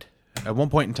had, at one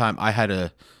point in time, I had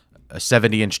a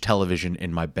 70-inch television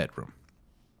in my bedroom.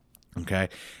 Okay?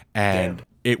 And Damn.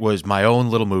 it was my own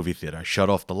little movie theater. I shut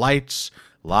off the lights,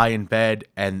 lie in bed,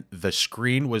 and the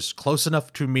screen was close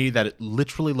enough to me that it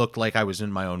literally looked like I was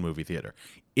in my own movie theater.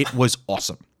 It was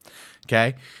awesome.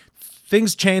 Okay?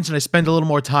 Things changed, and I spend a little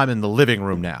more time in the living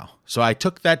room now. So I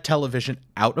took that television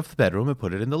out of the bedroom and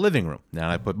put it in the living room. Now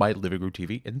I put my living room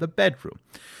TV in the bedroom.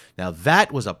 Now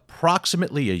that was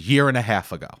approximately a year and a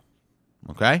half ago.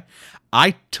 Okay?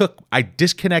 I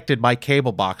disconnected my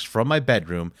cable box from my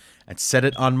bedroom and set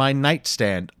it on my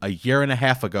nightstand a year and a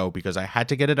half ago because I had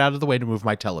to get it out of the way to move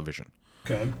my television.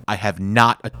 Okay. I have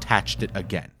not attached it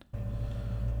again.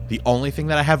 The only thing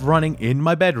that I have running in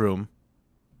my bedroom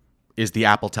is the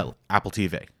Apple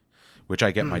TV, which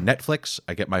I get my Netflix,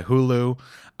 I get my Hulu,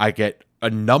 I get a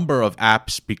number of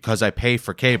apps because I pay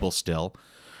for cable still.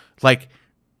 Like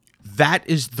that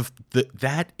is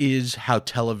that is how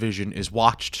television is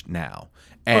watched now.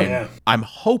 And yeah. I'm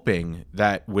hoping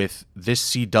that with this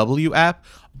CW app,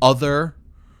 other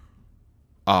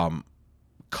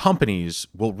companies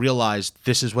will realize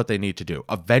this is what they need to do.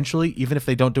 Eventually, even if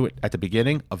they don't do it at the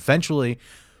beginning, eventually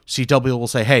CW will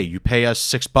say, hey, you pay us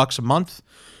 $6 a month,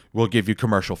 we'll give you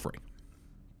commercial free.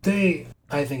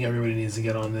 I think everybody needs to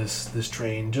get on this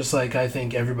train. Just like I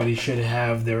think everybody should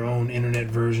have their own internet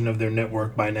version of their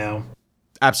network by now.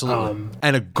 Absolutely.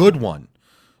 And a good one.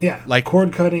 Yeah. Like-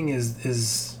 cord cutting is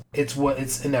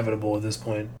it's inevitable at this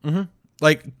point.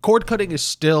 Like cord cutting is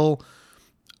still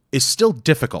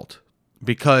difficult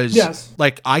because Yes.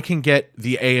 like I can get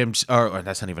the AMC or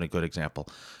that's not even a good example.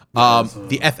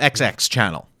 The FXX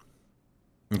channel.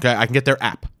 Okay, I can get their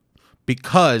app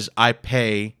because I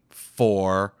pay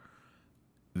for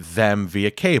them via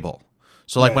cable.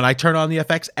 So like Right. when I turn on the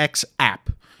FXX app,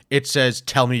 it says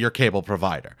tell me your cable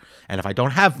provider. And if I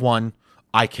don't have one,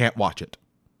 I can't watch it.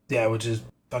 Yeah, which is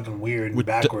fucking weird and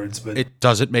backwards, but It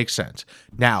doesn't make sense.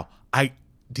 Now,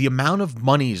 the amount of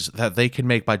monies that they can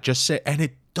make by just say, and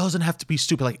it doesn't have to be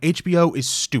stupid. Like HBO is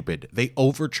stupid. They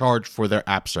overcharge for their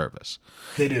app service.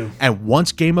 they do. And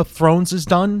once Game of Thrones is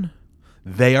done,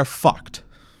 they are fucked.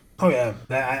 Oh yeah,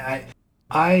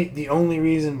 the only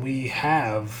reason we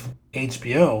have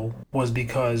HBO was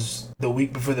because the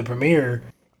week before the premiere,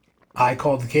 I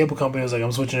called the cable company. I was like,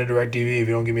 I'm switching to DirecTV if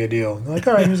you don't give me a deal. They're like,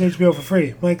 all right, here's HBO for free.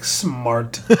 I'm like,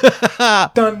 smart. Done.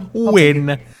 I'll take Win.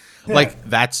 it. Yeah. Like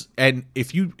that's and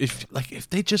if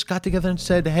they just got together and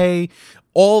said, hey,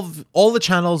 all the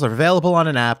channels are available on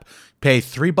an app, pay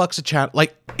 $3 a channel.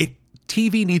 Like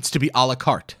TV needs to be a la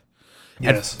carte.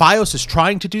 Yes. And Fios is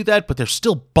trying to do that, but they're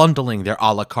still bundling their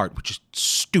a la carte, which is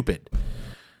stupid.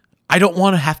 I don't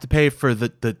want to have to pay for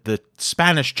the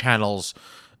Spanish channels.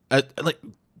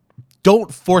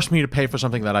 Don't force me to pay for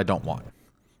something that I don't want.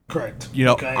 Correct. You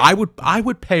know, Okay. I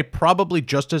would pay probably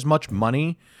just as much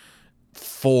money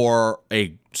for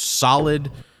a solid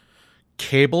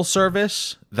cable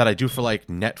service that I do for like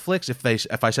Netflix.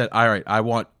 If I said, all right, I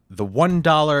want the $1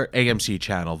 AMC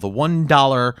channel, the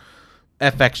 $1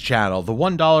 FX channel, the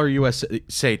 $1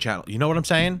 USA channel. You know what I'm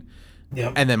saying?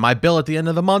 Yep. And then my bill at the end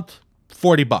of the month,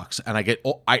 $40, and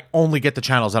I only get the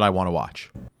channels that I want to watch.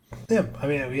 Yeah, I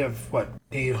mean, we have,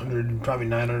 800, probably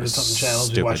 900 something channels.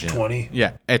 We Stupid, watch yeah. 20.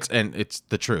 Yeah, it's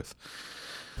the truth.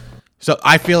 So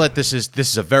I feel that this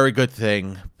is a very good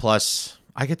thing. Plus,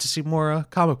 I get to see more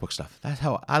comic book stuff. That's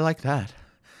how I like that.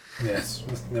 Yes,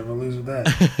 let's never lose with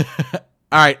that.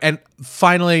 All right, and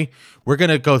finally, we're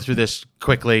gonna go through this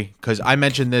quickly because I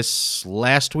mentioned this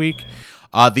last week.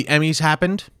 The Emmys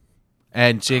happened,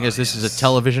 and seeing as this is a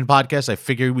television podcast, I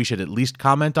figured we should at least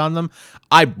comment on them.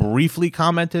 I briefly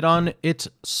commented on it,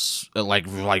 like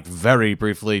very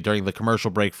briefly during the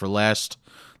commercial break for the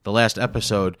last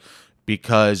episode,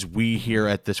 because we here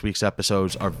at this week's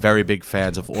episodes are very big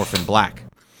fans of Orphan Black,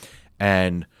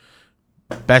 and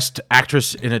Best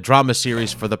Actress in a Drama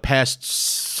Series for the past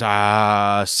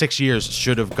 6 years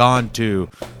should have gone to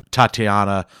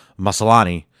Tatiana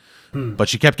Maslany, but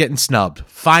she kept getting snubbed.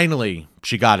 Finally,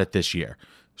 she got it this year.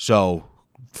 So,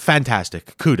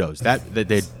 fantastic. Kudos. That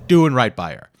they're doing right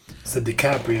by her. It's the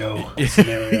DiCaprio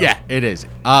scenario. Yeah, it is.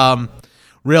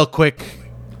 Real quick,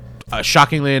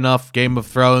 shockingly enough, Game of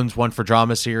Thrones won for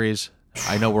drama series.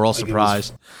 I know we're all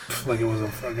surprised. Like it was a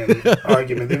fucking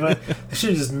argument. They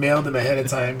should have just mailed him ahead of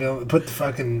time. Put the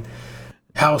fucking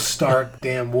House Stark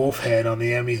damn wolf head on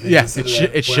the Emmy thing. Yeah, instead of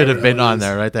that, it should have whatever been the hell on it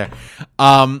there, right there.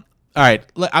 All right,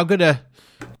 I'm gonna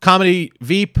comedy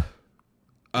Veep.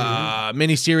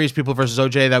 Miniseries People versus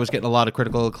OJ that was getting a lot of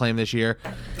critical acclaim this year.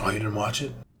 Oh, you didn't watch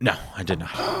it? No, I did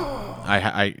not.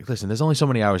 I listen. There's only so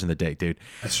many hours in the day, dude.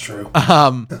 That's true.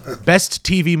 Best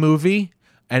TV movie,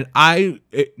 and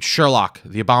Sherlock,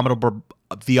 the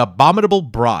Abominable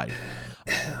Bride.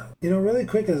 Really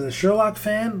quick, as a Sherlock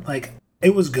fan, like,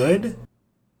 it was good,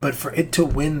 but for it to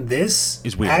win this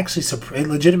Is weird. actually it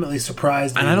legitimately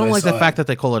surprised me. And I don't when like the saw fact that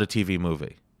they call it a TV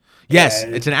movie. Yes,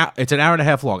 Yeah, it's an hour and a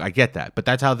half long. I get that, but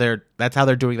that's how they're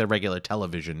doing their regular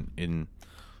television in.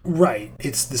 Right,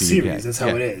 it's the series. That's how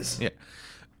it is. Yeah.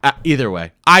 Either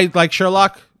way, I like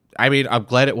Sherlock. I mean, I'm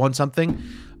glad it won something.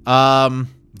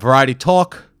 Variety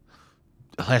Talk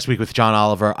last week with John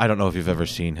Oliver. I don't know if you've ever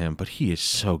seen him, but he is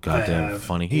so goddamn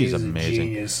funny. He's a amazing.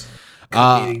 genius.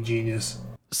 Comedic genius.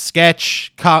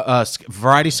 Sketch,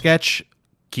 variety sketch,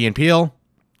 Key and Peele.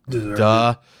 Deserved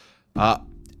it.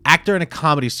 Actor in a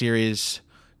comedy series,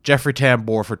 Jeffrey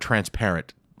Tambor for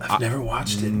Transparent. I've never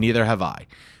watched it. Neither have I.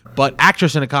 But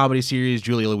actress in a comedy series,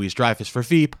 Julia Louis-Dreyfus for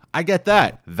Veep. I get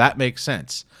that. That makes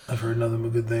sense. I've heard nothing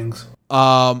but good things.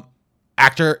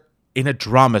 Actor in a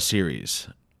drama series.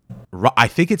 I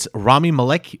think it's Rami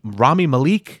Malek.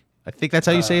 I think that's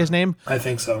how you say his name. I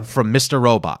think so. From Mr.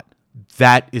 Robot.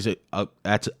 That is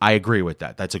I agree with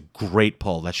that. That's a great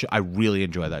pull. I really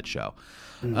enjoy that show.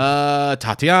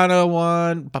 Tatiana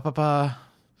won.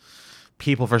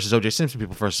 People versus O.J. Simpson.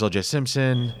 People versus O.J.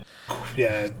 Simpson.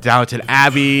 Yeah. Downton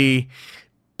Abbey.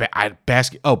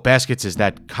 Baskets is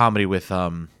that comedy with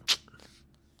Zach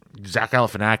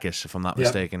Galifianakis, if I'm not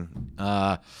mistaken.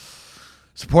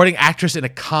 Supporting actress in a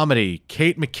comedy,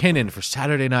 Kate McKinnon for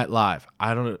Saturday Night Live.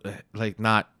 I don't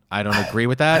agree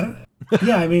with that.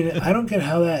 Yeah, I mean, I don't get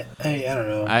how that. I don't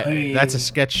know. I mean, that's a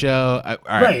sketch show. All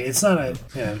right. Right. It's not a.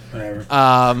 Yeah.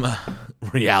 Whatever.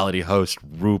 Reality host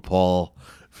RuPaul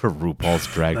for RuPaul's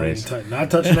Drag Race. Not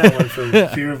touching that one for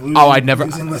fear of losing.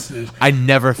 Losing listeners. I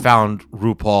never found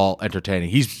RuPaul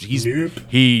entertaining. Nope.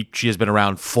 She has been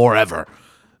around forever,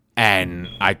 and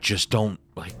I just don't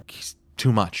like. He's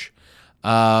too much.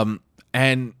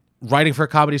 And writing for a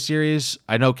comedy series,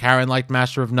 I know Karen liked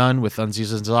Master of None with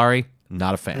Aziz Ansari.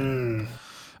 Not a fan.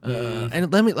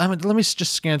 And let me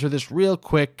just scan through this real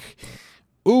quick.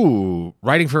 Ooh,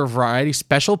 writing for a variety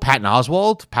special, Patton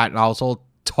Oswalt. Patton Oswalt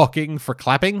talking for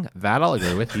clapping. That I'll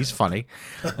agree with. He's funny.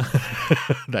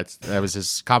 That was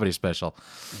his comedy special.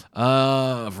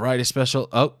 Variety special.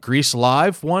 Oh, Grease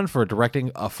Live one for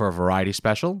directing for a variety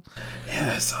special.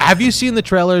 Yes. Have you seen the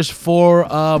trailers for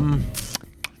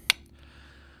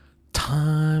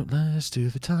Let's do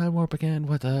the time warp again.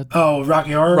 What the? Oh,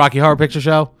 Rocky Horror Picture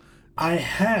Show. I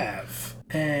have,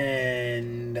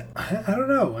 and I don't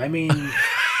know. I mean,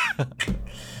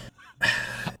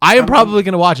 I am probably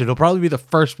going to watch it. It'll probably be the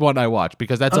first one I watch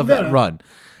because that's of that run.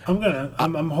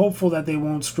 I'm hopeful that they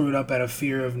won't screw it up out of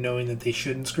fear of knowing that they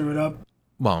shouldn't screw it up,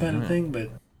 kind of thing. But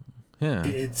yeah,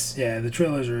 the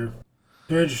trailers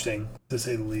they're interesting to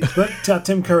say the least. But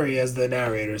Tim Curry as the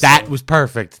narrator. That was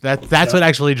perfect. That's what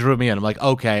actually drew me in. I'm like,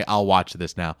 okay, I'll watch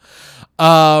this now.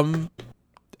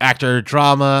 Actor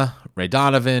drama, Ray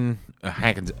Donovan,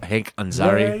 Hank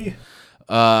Ansari.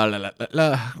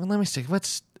 Let me see.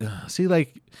 Let's see,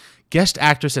 like, guest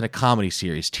actress in a comedy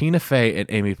series, Tina Fey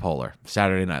and Amy Poehler,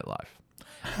 Saturday Night Live.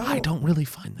 I don't really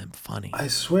find them funny. I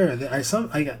swear that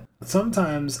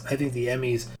sometimes I think the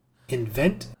Emmys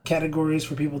invent categories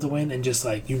for people to win and just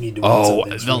like, you need to win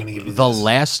something, so we're gonna give you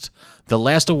this. The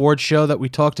last award show that we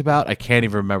talked about, I can't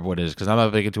even remember what it is because I'm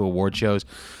not big into award shows,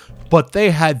 but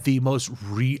they had the most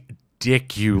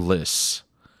ridiculous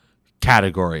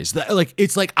categories.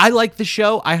 It's like, I like the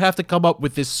show. I have to come up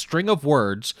with this string of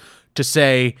words to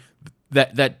say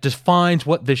that defines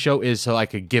what the show is so I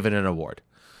could give it an award.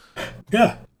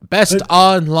 Yeah. Best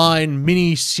online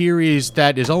mini series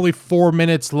that is only 4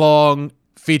 minutes long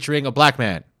featuring a black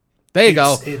man. There you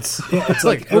go. It's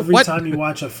like every time you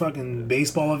watch a fucking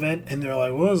baseball event and they're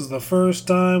like, well, this is the first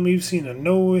time we've seen a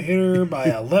no-hitter by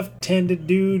a left-handed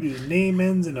dude whose name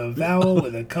ends in a vowel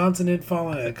with a consonant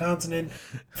following a consonant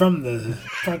from the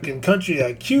fucking country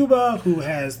of Cuba who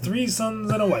has 3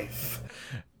 sons and a wife.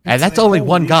 And that's only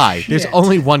one guy. Shit. There's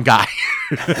only one guy.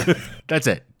 That's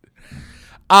it.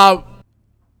 I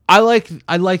like the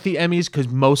Emmys because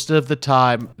most of the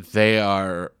time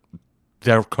they're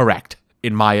correct,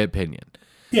 in my opinion.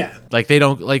 Yeah. Like, they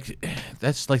don't, like,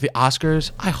 that's like the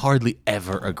Oscars. I hardly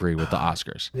ever agree with the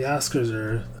Oscars. The Oscars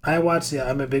are,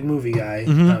 I'm a big movie guy.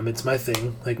 Mm-hmm. It's my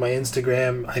thing. Like, my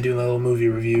Instagram, I do little movie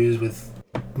reviews with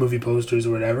movie posters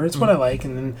or whatever. It's what I like.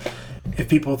 And then if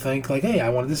people think, like, hey, I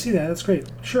wanted to see that, that's great.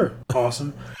 Sure.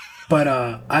 Awesome. But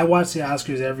I watch the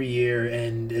Oscars every year,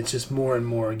 and it's just more and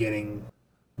more getting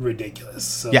ridiculous.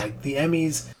 So Yeah. like the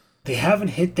Emmys, they haven't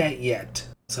hit that yet.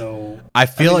 So I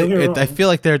feel don't get me like I wrong. feel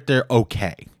like they're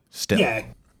okay still. Yeah,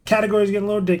 categories getting a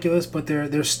little ridiculous, but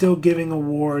they're still giving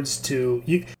awards to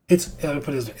you. It's let me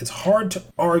put it this way, it's hard to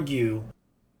argue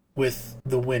with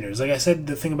the winners. Like I said,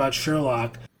 the thing about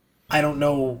Sherlock, I don't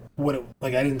know what it,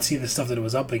 like. I didn't see the stuff that it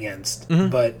was up against,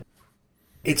 but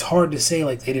it's hard to say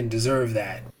like they didn't deserve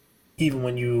that. Even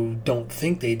when you don't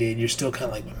think they did, you're still kind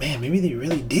of like, man, maybe they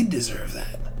really did deserve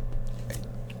that.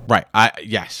 Right.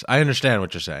 Yes, I understand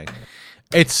what you're saying.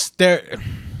 It's there.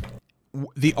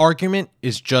 The argument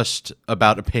is just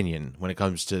about opinion when it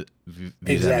comes to these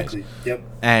Exactly. Emmys. Yep.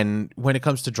 And when it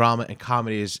comes to drama and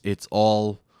comedies, it's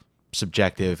all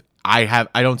subjective. I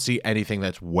don't see anything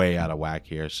that's way out of whack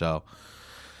here. So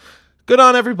good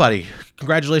on everybody.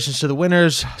 Congratulations to the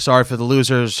winners. Sorry for the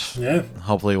losers. Yeah.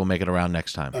 Hopefully we'll make it around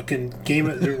next time. Fucking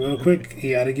real quick,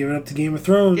 you got to give it up to Game of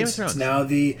Thrones. Game of Thrones. It's now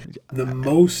the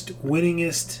most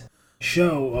winningest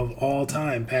show of all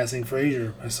time, passing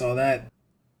Frasier. I saw that.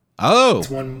 Oh, It's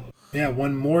won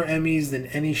more Emmys than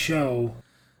any show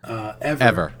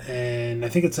Ever. And I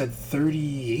think it's at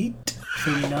 38,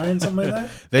 39, something like that.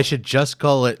 they should just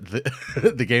call it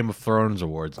the Game of Thrones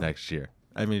Awards next year.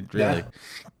 I mean, really, Yeah.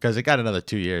 because it got another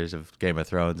 2 years of Game of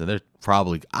Thrones, and they're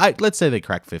probably let's say they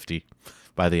crack 50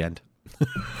 by the end.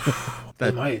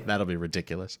 They might. That'll be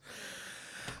ridiculous.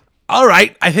 All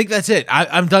right, I think that's it.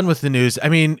 I'm done with the news. I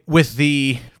mean, with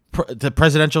the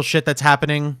presidential shit that's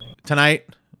happening tonight,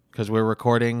 because we're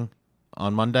recording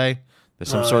on Monday. There's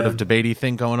some sort of debatey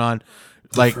thing going on.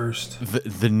 Like First.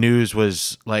 the news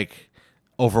was like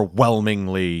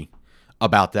overwhelmingly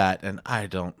about that, and I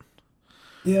don't.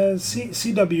 Yeah,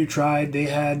 CW tried. They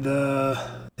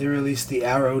released the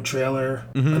Arrow trailer,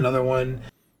 another one.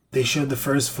 They showed the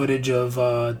first footage of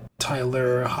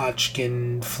Tyler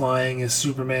Hodgkin flying as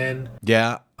Superman,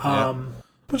 Yeah. yeah.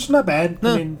 which is not bad.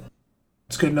 I mean,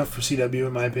 it's good enough for CW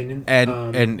in my opinion.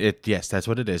 And it yes, that's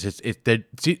what it is.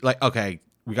 Like okay,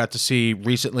 we got to see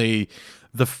recently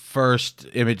the first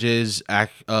images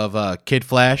of Kid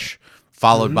Flash,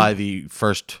 followed by the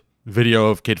first video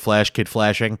of Kid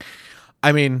flashing.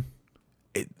 I mean,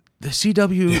 the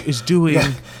CW is doing.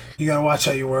 You gotta watch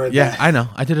how you word Yeah, that. I know.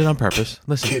 I did it on purpose.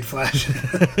 Listen, Kid Flash.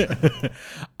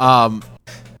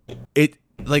 it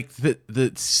like the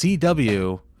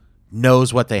CW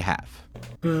knows what they have.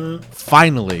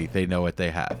 Finally, they know what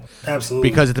they have. Absolutely.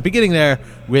 Because at the beginning there,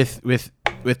 with the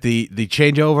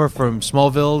changeover from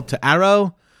Smallville to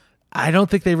Arrow, I don't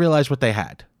think they realized what they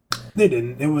had. They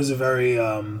didn't. It was a very,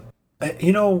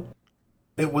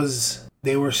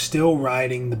 they were still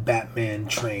riding the Batman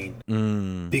train.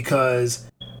 Because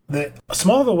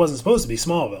Smallville wasn't supposed to be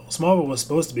Smallville. Smallville was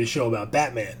supposed to be a show about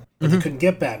Batman. But they couldn't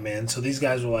get Batman, so these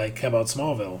guys were like, how about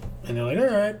Smallville? And they're like, all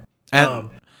right. And-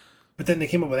 But then they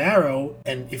came up with Arrow,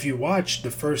 and if you watch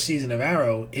the first season of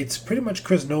Arrow, it's pretty much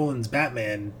Chris Nolan's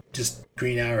Batman, just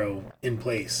Green Arrow in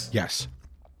place. Yes.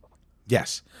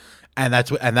 And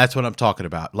that's what I'm talking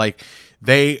about. Like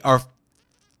they are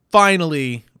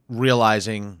finally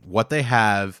realizing what they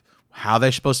have, how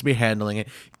they're supposed to be handling it,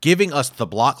 giving us the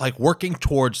block, like working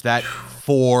towards that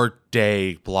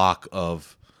 4-day block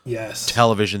of Yes.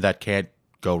 television that can't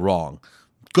go wrong.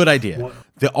 Good idea. What?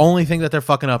 The only thing that they're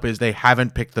fucking up is they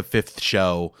haven't picked the 5th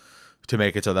show to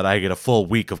make it so that I get a full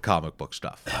week of comic book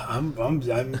stuff. I'm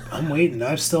waiting.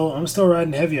 I'm still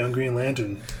riding heavy on Green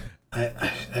Lantern.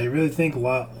 I really think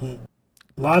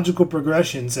logical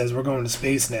progression says we're going to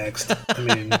space next. I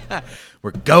mean,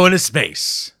 We're going to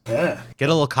space. yeah. Get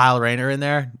a little Kyle Rayner in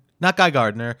there. Not Guy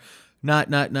Gardner.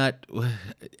 Not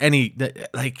any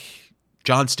like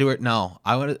Jon Stewart. No,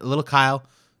 I want a little Kyle,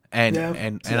 and Yeah,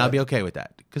 and yeah. I'll be okay with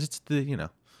that because it's the it's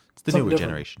the Something newer different.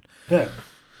 generation. Yeah.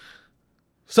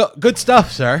 So good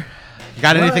stuff, sir. You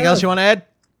got anything else you want to add?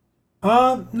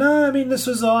 No, I mean, this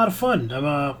was a lot of fun.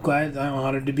 I'm glad, I'm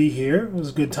honored to be here. It was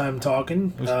a good time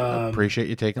talking. Appreciate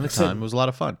you taking the said- time. It was a lot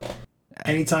of fun.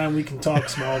 Anytime we can talk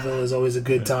Smallville is always a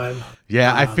good time.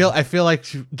 Yeah, I feel like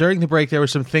during the break there were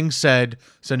some things said.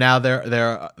 So now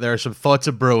there are some thoughts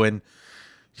of brewing.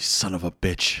 You son of a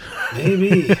bitch.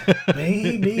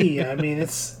 Maybe. I mean,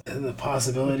 the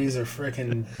possibilities are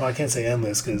freaking. Well, I can't say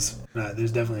endless because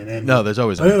there's definitely an end. No, there's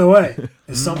always But either way,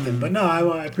 it's something. But no,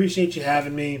 I appreciate you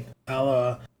having me.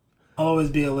 I'll always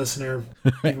be a listener,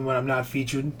 even when I'm not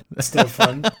featured. It's still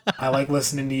fun. I like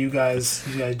listening to you guys.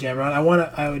 You guys jam around.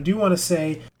 I do want to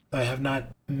say I have not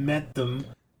met them.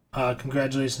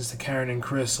 Congratulations to Karen and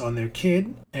Chris on their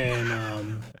kid, and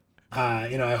I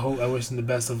wish them the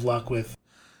best of luck with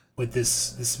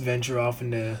this venture off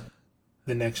into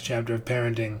the next chapter of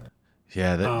parenting.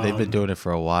 Yeah, they've been doing it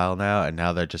for a while now, and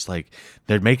now they're just like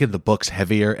they're making the books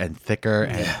heavier and thicker,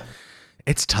 and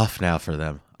it's tough now for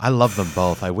them. I love them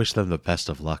both. I wish them the best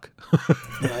of luck.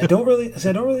 Yeah, I don't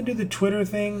really do the Twitter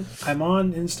thing. I'm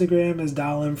on Instagram as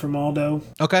Dalin from Aldo.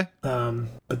 Okay.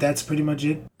 But that's pretty much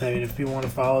it. I mean, if people want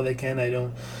to follow, they can. I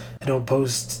don't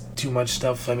post too much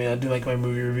stuff. I mean, I do like my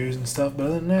movie reviews and stuff, but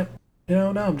other than that,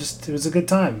 no, it was a good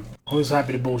time. Always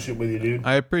happy to bullshit with you, dude.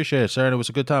 I appreciate it, sir, and it was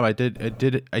a good time. I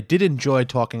did enjoy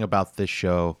talking about this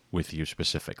show with you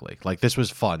specifically. Like, this was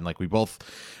fun. Like, we both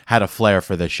had a flair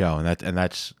for this show, and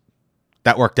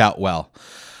that worked out well.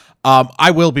 I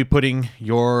will be putting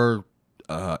your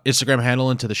Instagram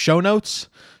handle into the show notes,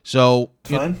 so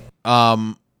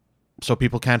so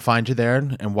people can find you there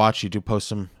and watch. You do post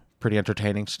some pretty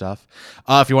entertaining stuff.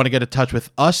 If you want to get in touch with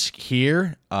us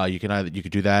here, you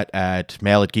could do that at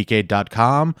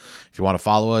mail@geekade.com. If you want to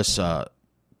follow us,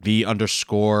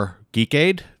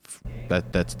 _Geekade.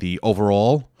 That's the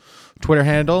overall Twitter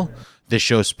handle. This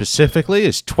show specifically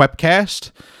is Twepcast.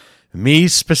 Me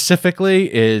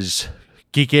specifically is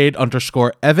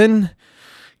Geekade_Evan.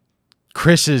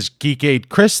 Chris is Geekade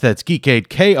Chris. That's Geekade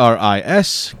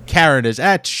KRIS. Karen is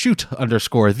at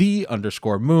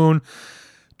shoot_the_moon.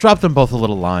 Drop them both a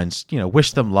little lines.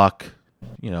 Wish them luck.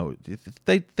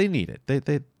 They need it.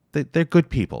 They're good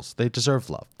peoples. They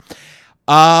deserve love.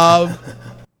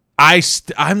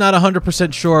 I'm not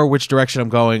 100% sure which direction I'm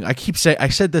going. I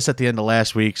said this at the end of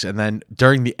last week's, and then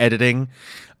during the editing,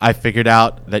 I figured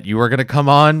out that you were going to come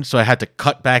on, so I had to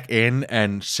cut back in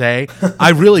and say,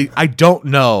 I don't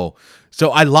know.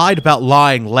 So I lied about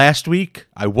lying last week.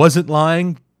 I wasn't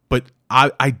lying, but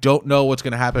I don't know what's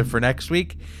going to happen for next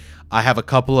week. I have a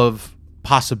couple of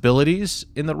possibilities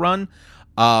in the run.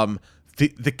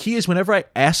 The key is whenever I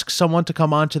ask someone to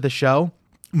come on to the show,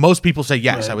 most people say,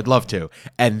 yes, I would love to.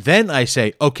 And then I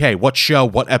say, okay, what show,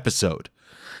 what episode?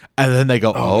 And then they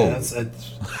go, Man,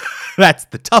 that's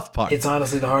the tough part. it's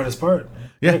honestly the hardest part.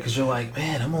 Yeah. Because you're like,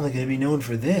 man, I'm only going to be known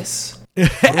for this.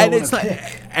 And it's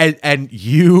like, and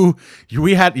you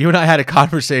and I had a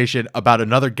conversation about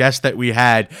another guest that we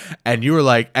had, and you were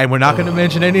like, and we're not going to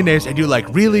mention any names, and you're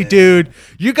like, really, dude,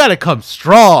 you got to come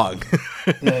strong.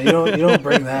 Yeah, you don't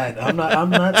bring that. I'm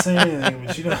not saying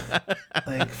anything, but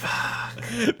like,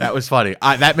 fuck. That was funny.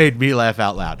 That made me laugh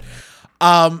out loud.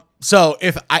 So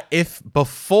if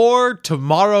before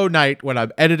tomorrow night when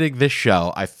I'm editing this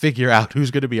show, I figure out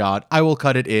who's going to be on, I will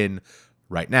cut it in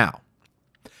right now.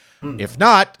 If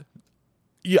not,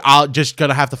 I'll just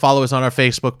gonna have to follow us on our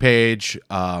Facebook page,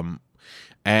 and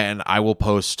I will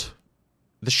post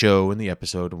the show and the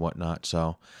episode and whatnot.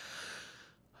 So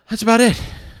that's about it.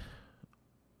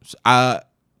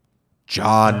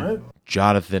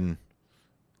 Jonathan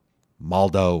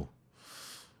Maldo,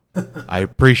 I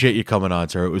appreciate you coming on,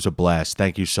 sir. It was a blast.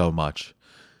 Thank you so much.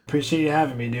 Appreciate you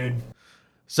having me, dude.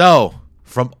 So,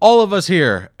 from all of us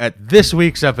here at this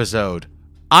week's episode,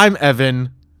 I'm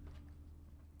Evan.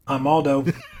 I'm Aldo.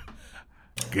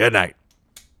 Good night.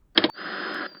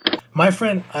 My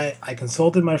friend, I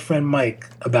consulted my friend Mike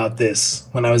about this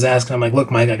when I was asking. I'm like, look,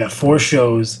 Mike, I got 4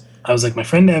 shows. I was like, my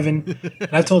friend Evan, and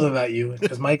I told him about you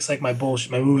because Mike's like my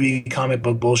movie comic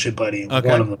book bullshit buddy, Okay.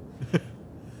 one of them.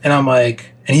 And I'm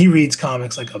like, and he reads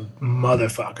comics like a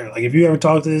motherfucker. Like, if you ever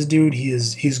talk to this dude,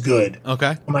 he's good.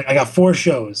 Okay. I'm like, I got 4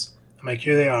 shows. I'm like,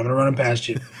 here they are. I'm gonna run them past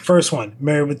you. First one,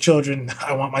 Married with Children.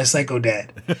 I Want My Psycho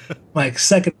Dad. Like,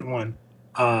 second one,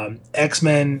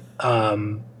 X-Men,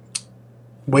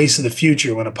 Waste of the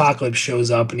Future, when Apocalypse shows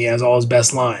up and he has all his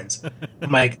best lines.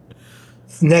 I'm like,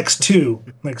 next 2,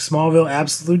 like Smallville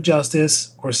Absolute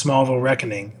Justice or Smallville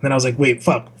Reckoning. And then I was like, wait,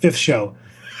 fuck, 5th show,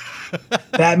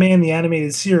 Batman the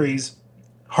Animated Series,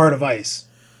 Heart of Ice.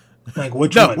 I'm like,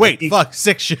 which one? No, wait, fuck,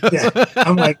 6 shows. Yeah.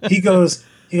 I'm like, he goes,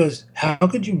 how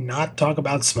could you not talk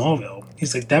about Smallville?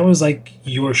 He's like, that was like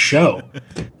your show.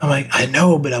 I'm like, I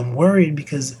know, but I'm worried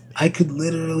because I could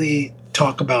literally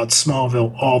talk about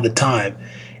Smallville all the time.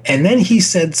 And then he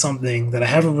said something that I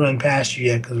haven't run past you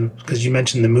yet because you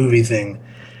mentioned the movie thing.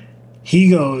 He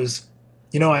goes,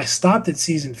 I stopped at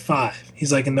season 5.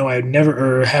 He's like, and though I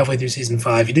never, or halfway through season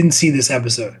 5, he didn't see this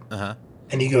episode. Uh-huh.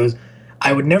 And he goes,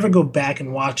 I would never go back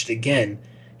and watch it again.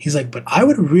 He's like, but I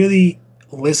would really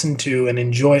listen to and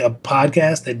enjoy a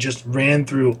podcast that just ran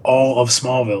through all of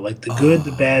Smallville, like the good,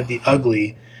 the bad, the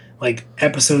ugly, like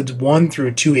episodes 1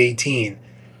 through 218.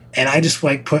 And I just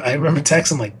I remember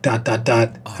texting like ... and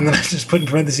then I just put in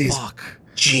parentheses, Fuck.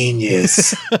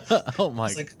 genius. Oh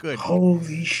my Like, goodness.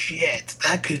 holy shit,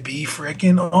 that could be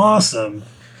freaking awesome.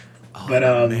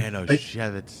 But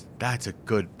shit, that's a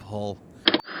good pull.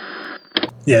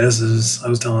 yeah, I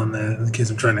was telling the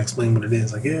kids, I'm trying to explain what it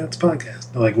is. Like, yeah, it's a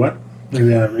podcast. They're like, what?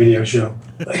 Maybe on a radio show.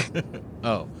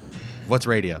 Oh, what's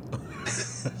radio?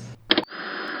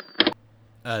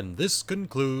 And this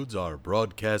concludes our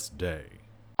broadcast day.